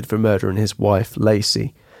convicted for murdering his wife,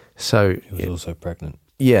 Lacey. So she was also pregnant.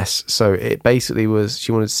 Yes. So it basically was,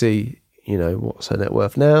 she wanted to see, what's her net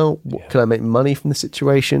worth now? Can I make money from the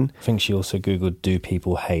situation? I think she also Googled, do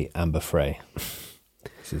people hate Amber Frey?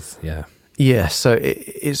 Yeah, so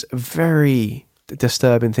it's a very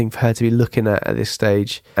disturbing thing for her to be looking at this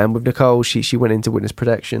stage. And with Nicole, she went into witness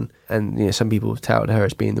protection, and some people touted her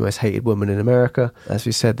as being the most hated woman in America. As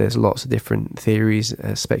we said, there's lots of different theories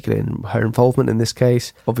speculating her involvement in this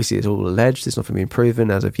case. Obviously, it's all alleged. There's nothing been proven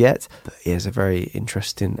as of yet, but it is a very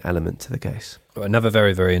interesting element to the case. Another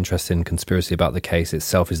very, very interesting conspiracy about the case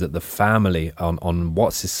itself is that the family on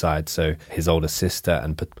Watts' side, so his older sister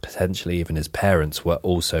and potentially even his parents, were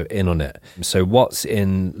also in on it. So Watts,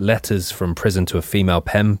 in letters from prison to a female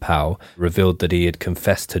pen pal, revealed that he had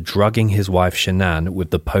confessed to drugging his wife Shanann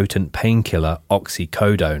with the potent painkiller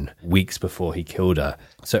oxycodone weeks before he killed her.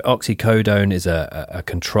 So oxycodone is a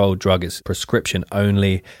controlled drug. It's prescription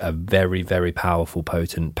only, a very, very powerful,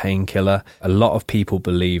 potent painkiller. A lot of people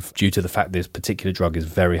believe, due to the fact this particular drug is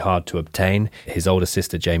very hard to obtain, his older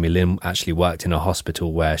sister, Jamie Lynn, actually worked in a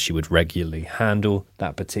hospital where she would regularly handle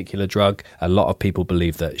that particular drug. A lot of people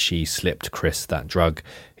believe that she slipped Chris that drug.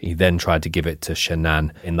 He then tried to give it to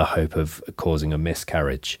Shanann in the hope of causing a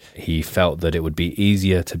miscarriage. He felt that it would be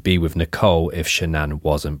easier to be with Nicole if Shanann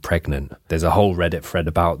wasn't pregnant. There's a whole Reddit thread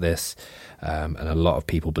about this, and a lot of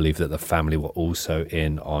people believe that the family were also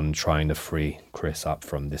in on trying to free Chris up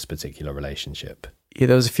from this particular relationship. Yeah,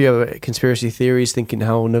 there was a few other conspiracy theories thinking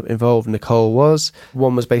how involved Nicole was.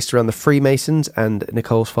 One was based around the Freemasons and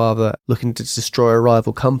Nicole's father looking to destroy a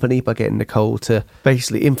rival company by getting Nicole to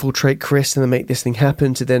basically infiltrate Chris and then make this thing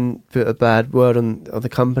happen, to then put a bad word on the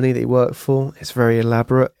company that he worked for. It's very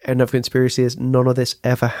elaborate. Another conspiracy is none of this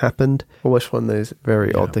ever happened. Always one of those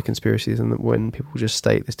very odd conspiracies, and when people just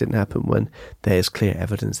state this didn't happen when there's clear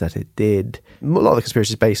evidence that it did. A lot of the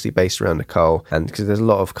conspiracies basically based around Nicole, and because there's a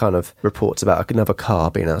lot of kind of reports about another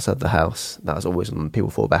car being outside the house. That was always when people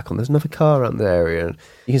fall back on. There's another car around the area, and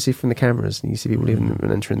you can see from the cameras, and you see people leaving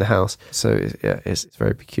and entering the house. So it's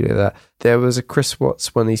very peculiar that there was a Chris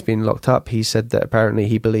Watts when he's been locked up. He said that apparently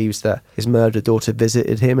he believes that his murdered daughter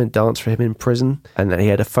visited him and danced for him in prison, and that he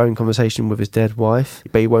had a phone conversation with his dead wife,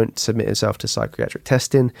 but he won't submit himself to psychiatric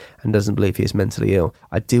testing and doesn't believe he is mentally ill.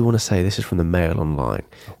 I do want to say this is from the Mail Online,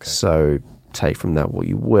 so take from that what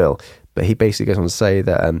you will. But he basically goes on to say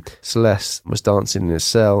that Celeste was dancing in his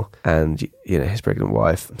cell, and his pregnant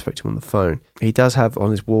wife spoke to him on the phone. He does have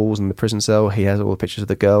on his walls in the prison cell, he has all the pictures of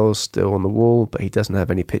the girls still on the wall, but he doesn't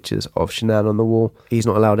have any pictures of Shanann on the wall. He's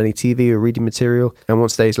not allowed any TV or reading material, and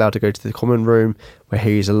once a day he's allowed to go to the common room where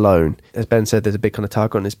he is alone. As Ben said, there's a big kind of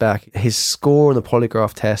target on his back. His score on the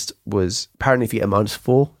polygraph test was, apparently if you get a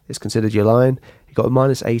 -4, it's considered you're lying. He got a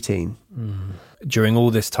 -18. During all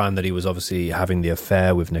this time that he was obviously having the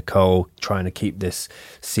affair with Nicole, trying to keep this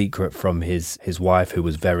secret from his wife, who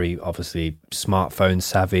was very obviously smartphone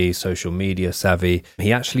savvy, social media savvy,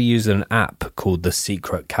 he actually used an app called the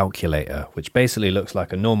Secret Calculator, which basically looks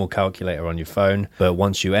like a normal calculator on your phone, but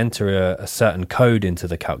once you enter a certain code into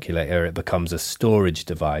the calculator, it becomes a storage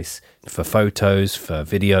device for photos, for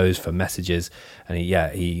videos, for messages. And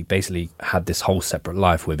he basically had this whole separate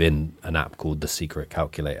life within an app called the Secret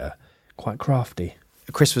Calculator. Quite crafty.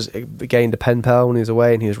 Chris gained a pen pal when he was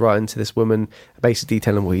away, and he was writing to this woman, basically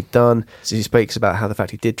detailing what he'd done. So he speaks about how the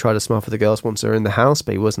fact he did try to smile for the girls once they were in the house,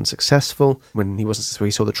 but he wasn't successful. When he wasn't successful,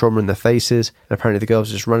 he saw the trauma in their faces, and apparently the girls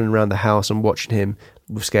were just running around the house and watching him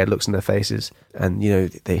with scared looks in their faces. And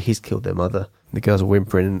he's killed their mother. The girls are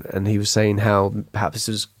whimpering, and he was saying how perhaps this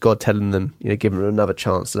was God telling them, giving them another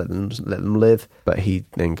chance to let them live. But he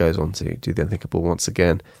then goes on to do the unthinkable once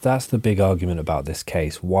again. That's the big argument about this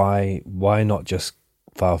case. Why not just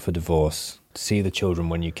file for divorce, see the children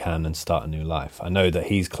when you can, and start a new life? I know that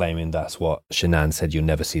he's claiming that's what Shanann said, you'll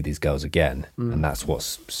never see these girls again, and that's what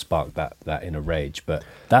sparked that inner rage. But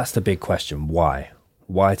that's the big question.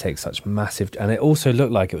 Why take such massive... And it also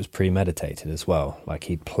looked like it was premeditated as well. Like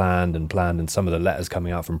he'd planned, and some of the letters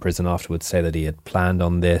coming out from prison afterwards say that he had planned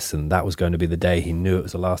on this, and that was going to be the day he knew it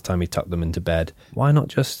was the last time he tucked them into bed. Why not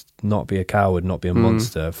just not be a coward, not be a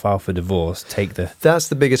monster, file for divorce, take the... That's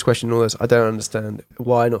the biggest question in all this. I don't understand.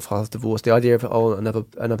 Why not file for divorce? The idea of,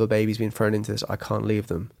 another baby's been thrown into this, I can't leave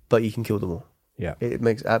them. But you can kill them all. Yeah. It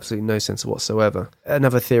makes absolutely no sense whatsoever.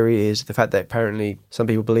 Another theory is the fact that apparently some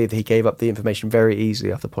people believe that he gave up the information very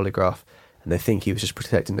easily after polygraph, and they think he was just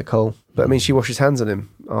protecting Nicole. But I mean, she washed his hands on him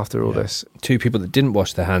after all this. Two people that didn't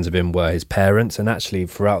wash their hands of him were his parents, and actually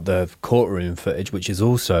throughout the courtroom footage, which is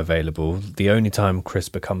also available, the only time Chris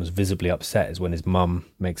becomes visibly upset is when his mum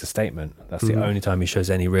makes a statement. That's the only time he shows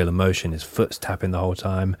any real emotion. His foot's tapping the whole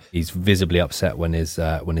time. He's visibly upset when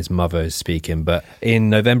his mother is speaking. But in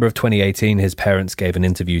November of 2018, his parents gave an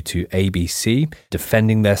interview to ABC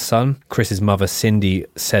defending their son. Chris's mother, Cindy,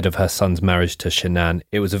 said of her son's marriage to Shanann,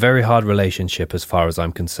 "It was a very hard relationship as far as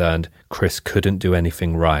I'm concerned. Chris couldn't do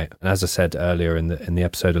anything right." And as I said earlier in the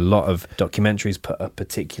episode, a lot of documentaries put a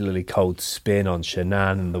particularly cold spin on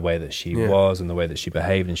Shanann and the way that she was and the way that she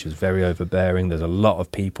behaved, and she was very overbearing. There's a lot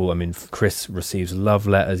of people. I mean, Chris receives love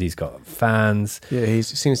letters. He's got fans. Yeah, it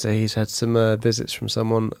seems that he's had some visits from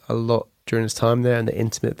someone a lot during his time there, and the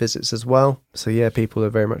intimate visits as well. So yeah, people are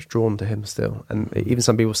very much drawn to him still. And even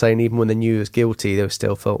some people saying even when they knew he was guilty, they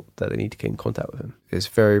still felt that they need to get in contact with him. It's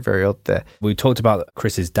very, very odd there. We talked about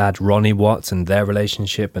Chris's dad, Ronnie Watts, and their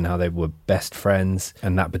relationship and how they were best friends,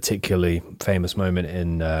 and that particularly famous moment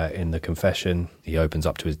in the confession. He opens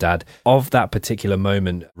up to his dad. Of that particular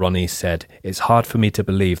moment, Ronnie said, "It's hard for me to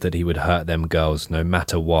believe that he would hurt them girls no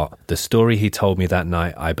matter what. The story he told me that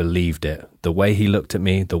night, I believed it. The way he looked at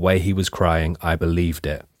me, the way he was crying, I believed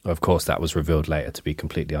it." Of course, that was revealed later to be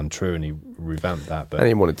completely untrue, and he revamped that. But and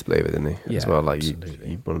he wanted to believe it, didn't he? As well, like you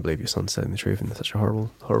want to believe your son's saying the truth in such a horrible,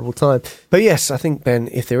 horrible time. But yes, I think, Ben,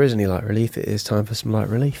 if there is any light relief, it is time for some light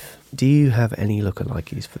relief. Do you have any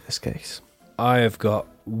lookalikes for this case? I have got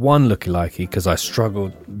one lookalike because I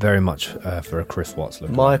struggled very much for a Chris Watts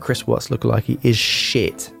lookalike. My Chris Watts lookalike is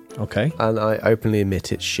shit. Okay. And I openly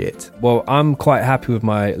admit it's shit. Well, I'm quite happy with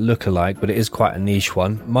my lookalike, but it is quite a niche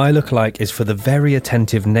one. My lookalike is for the very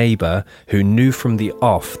attentive neighbour who knew from the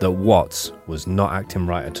off that Watts was not acting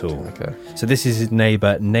right at all. Okay. So this is his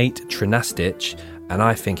neighbour, Nate Trinastich, and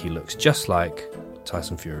I think he looks just like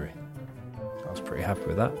Tyson Fury. I was pretty happy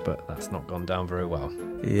with that, but that's not gone down very well.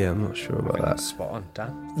 Yeah, I'm not sure about that. That's spot on,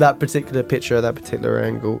 Dan. That particular picture, that particular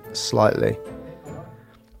angle, slightly.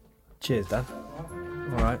 Cheers, Dan.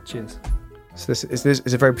 All right, cheers. So this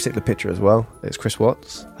is a very particular picture as well. It's Chris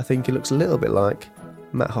Watts. I think he looks a little bit like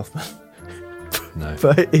Matt Hoffman. No.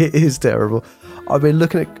 But it is terrible. I've been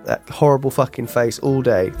looking at that horrible fucking face all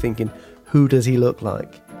day, thinking, who does he look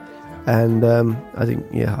like? And I think,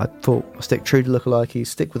 I thought I'll stick true to lookalikes,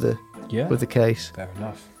 stick with the case. Fair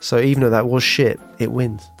enough. So even though that was shit, it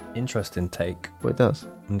wins. Interesting take. Well, it does.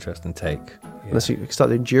 Interesting take. Yeah. Unless you start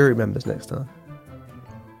doing jury members next time.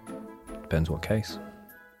 Depends what case.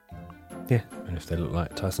 Yeah. And if they look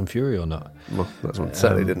like Tyson Fury or not. Well, that's one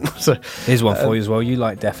certainly didn't. So, here's one for you as well. You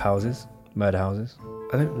like death houses, murder houses?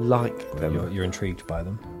 I don't like them. You're intrigued by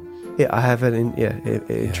them? Yeah, I have it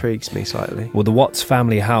intrigues me slightly. Well, the Watts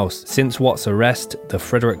family house. Since Watts' arrest, the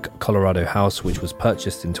Frederick, Colorado house, which was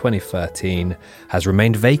purchased in 2013, has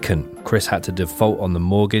remained vacant. Chris had to default on the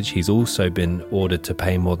mortgage. He's also been ordered to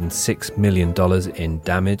pay more than $6 million in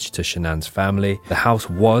damage to Shanann's family. The house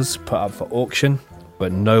was put up for auction,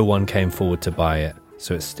 but no one came forward to buy it,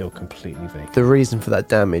 so it's still completely vacant. The reason for that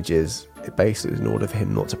damage is it basically in order for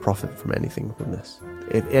him not to profit from anything from this.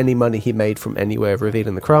 If any money he made from anywhere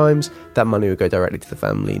revealing the crimes, that money would go directly to the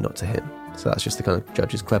family, not to him. So that's just the kind of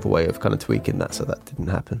judge's clever way of kind of tweaking that so that didn't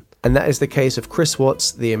happen. And that is the case of Chris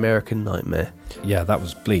Watts, the American Nightmare. Yeah, that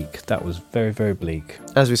was bleak. That was very, very bleak.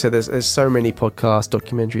 As we said, there's so many podcasts,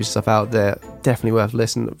 documentaries, stuff out there. Definitely worth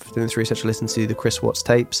listening. Doing this research, listen to the Chris Watts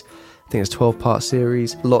tapes. I think it's a 12-part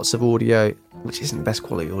series, lots of audio, which isn't the best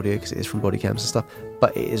quality audio because it is from body cams and stuff,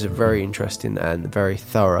 but it is a very interesting and very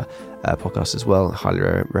thorough podcast as well. I highly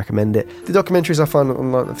recommend it. The documentaries I find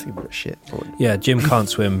online, I think about shit. Yeah, Jim Can't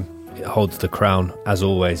Swim holds the crown. As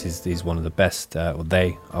always, he's one of the best,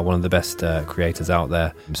 they are one of the best creators out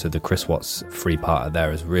there. So the Chris Watts free part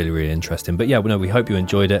there is really, really interesting. But yeah, we hope you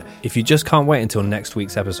enjoyed it. If you just can't wait until next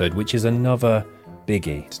week's episode, which is another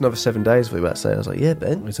biggie. It's another 7 days, we were about to say. I was like, yeah,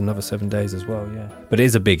 Ben. It's another 7 days as well, yeah. But it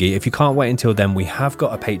is a biggie. If you can't wait until then, we have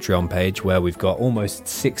got a Patreon page where we've got almost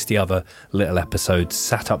 60 other little episodes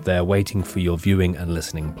sat up there waiting for your viewing and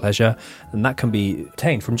listening pleasure. And that can be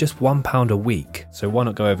obtained from just £1 a week. So why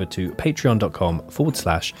not go over to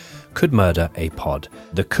patreon.com/Could Murder a Pod.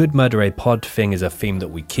 The Could Murder a Pod thing is a theme that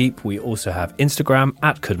we keep. We also have Instagram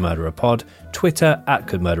 @Could Murder a Pod, Twitter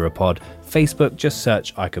 @Could Murder a Pod, Facebook, just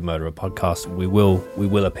search I Could Murder a Podcast. We will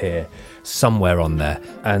appear somewhere on there.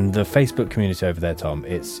 And the Facebook community over there, Tom,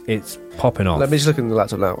 it's popping off. Let me just look at the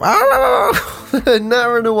laptop now.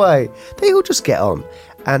 Narrowing away. They all just get on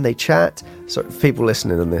and they chat. So for people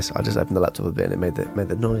listening on this, I just opened the laptop a bit and it made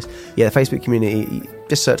the noise. Yeah, the Facebook community,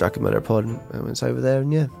 just search I Could Murder a Pod and it's over there,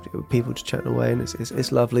 and yeah, people just chatting away, and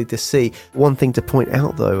it's lovely to see. One thing to point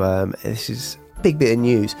out though, this is a big bit of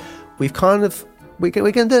news. We're going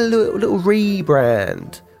to do a little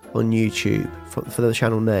rebrand on YouTube for the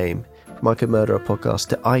channel name from I Could Murder a Podcast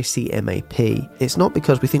to ICMAP. It's not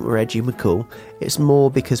because we think we're edgy and cool. It's more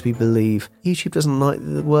because we believe YouTube doesn't like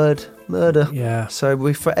the word murder. Yeah. So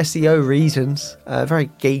for SEO reasons, very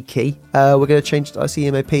geeky, we're going to change it to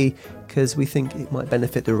ICMAP because we think it might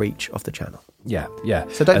benefit the reach of the channel. Yeah.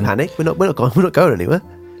 So don't panic. We're not going anywhere.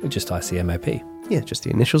 We're just ICMAP. Yeah, just the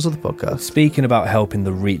initials of the podcast. Speaking about helping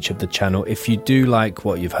the reach of the channel, if you do like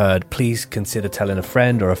what you've heard, please consider telling a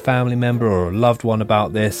friend or a family member or a loved one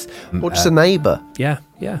about this. Or just a neighbour. Yeah.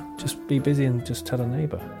 Just be busy and just tell a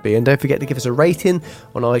neighbour. And don't forget to give us a rating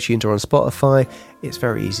on iTunes or on Spotify. It's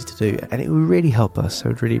very easy to do and it would really help us.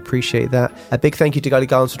 So I'd really appreciate that. A big thank you to Guy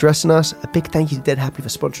Garland for dressing us. A big thank you to Dead Happy for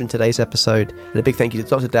sponsoring today's episode. And a big thank you to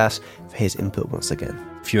Dr. Das for his input once again.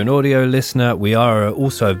 If you're an audio listener, we are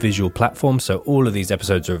also a visual platform, so all of these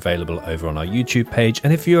episodes are available over on our YouTube page.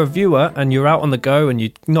 And if you're a viewer and you're out on the go and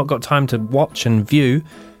you've not got time to watch and view,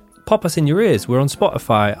 pop us in your ears. We're on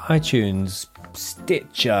Spotify, iTunes,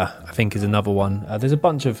 Stitcher, I think is another one. There's a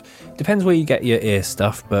bunch of, depends where you get your ear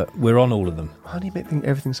stuff, but we're on all of them. Why do you make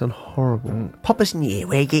everything sound horrible? Pop us in your ear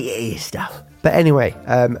where you get your ear stuff. But anyway,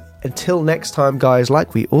 until next time, guys,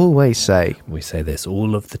 like we always say. We say this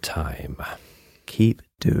all of the time. Keep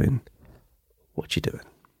doing what you're doing.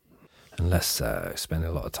 And let's spend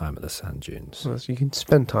a lot of time at the sand dunes. Well, so you can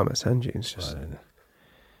spend time at sand dunes. Just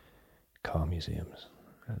car museums.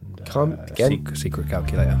 And secret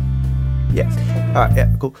calculator. Yeah. All right,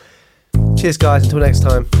 yeah, cool. Cheers, guys. Until next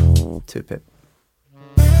time. To Pip.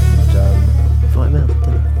 Invite him out for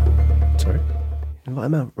dinner. Sorry? Invite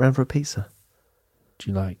him out round for a pizza. Do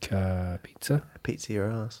you like pizza? Pizza your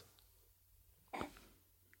ass.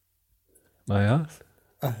 My ass?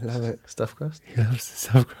 I love it. Stuffed crust? He loves the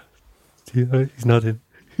stuffed crust. He's nodding.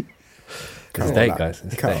 It's date, guys.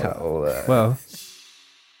 It's date. Well,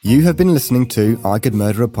 you have been listening to I Could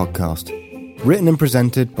Murder a Podcast. Written and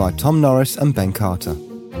presented by Tom Norris and Ben Carter.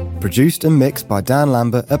 Produced and mixed by Dan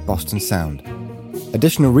Lambert at Boston Sound.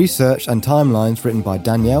 Additional research and timelines written by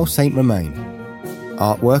Danielle St. Romain.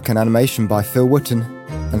 Artwork and animation by Phil Wooten.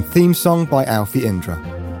 and theme song by Alfie Indra.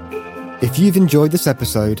 If you've enjoyed this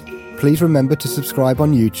episode, please remember to subscribe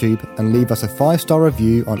on YouTube and leave us a 5-star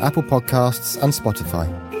review on Apple Podcasts and Spotify.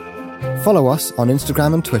 Follow us on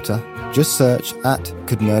Instagram and Twitter. Just search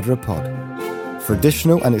 @CouldMurderAPod. For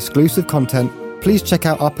additional and exclusive content, please check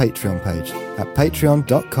out our Patreon page at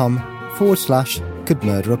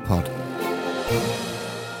patreon.com/CouldMurderAPod.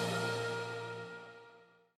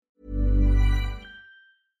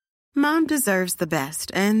 Mom deserves the best,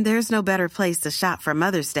 and there's no better place to shop for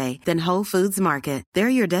Mother's Day than Whole Foods Market. They're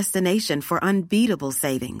your destination for unbeatable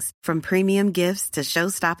savings, from premium gifts to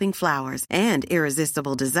show-stopping flowers and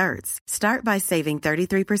irresistible desserts. Start by saving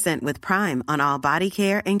 33% with Prime on all body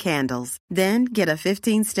care and candles. Then get a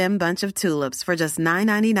 15-stem bunch of tulips for just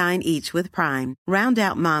 $9.99 each with Prime. Round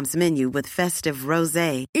out Mom's menu with festive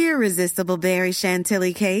rosé, irresistible berry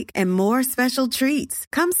chantilly cake, and more special treats.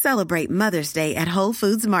 Come celebrate Mother's Day at Whole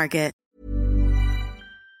Foods Market.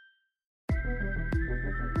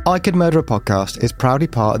 I Could Murder a Podcast is proudly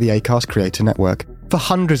part of the Acast Creator Network. For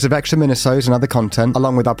hundreds of extra minisodes and other content,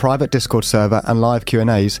 along with our private Discord server and live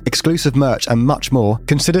Q&As, exclusive merch and much more,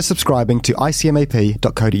 consider subscribing to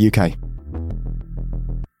icmap.co.uk.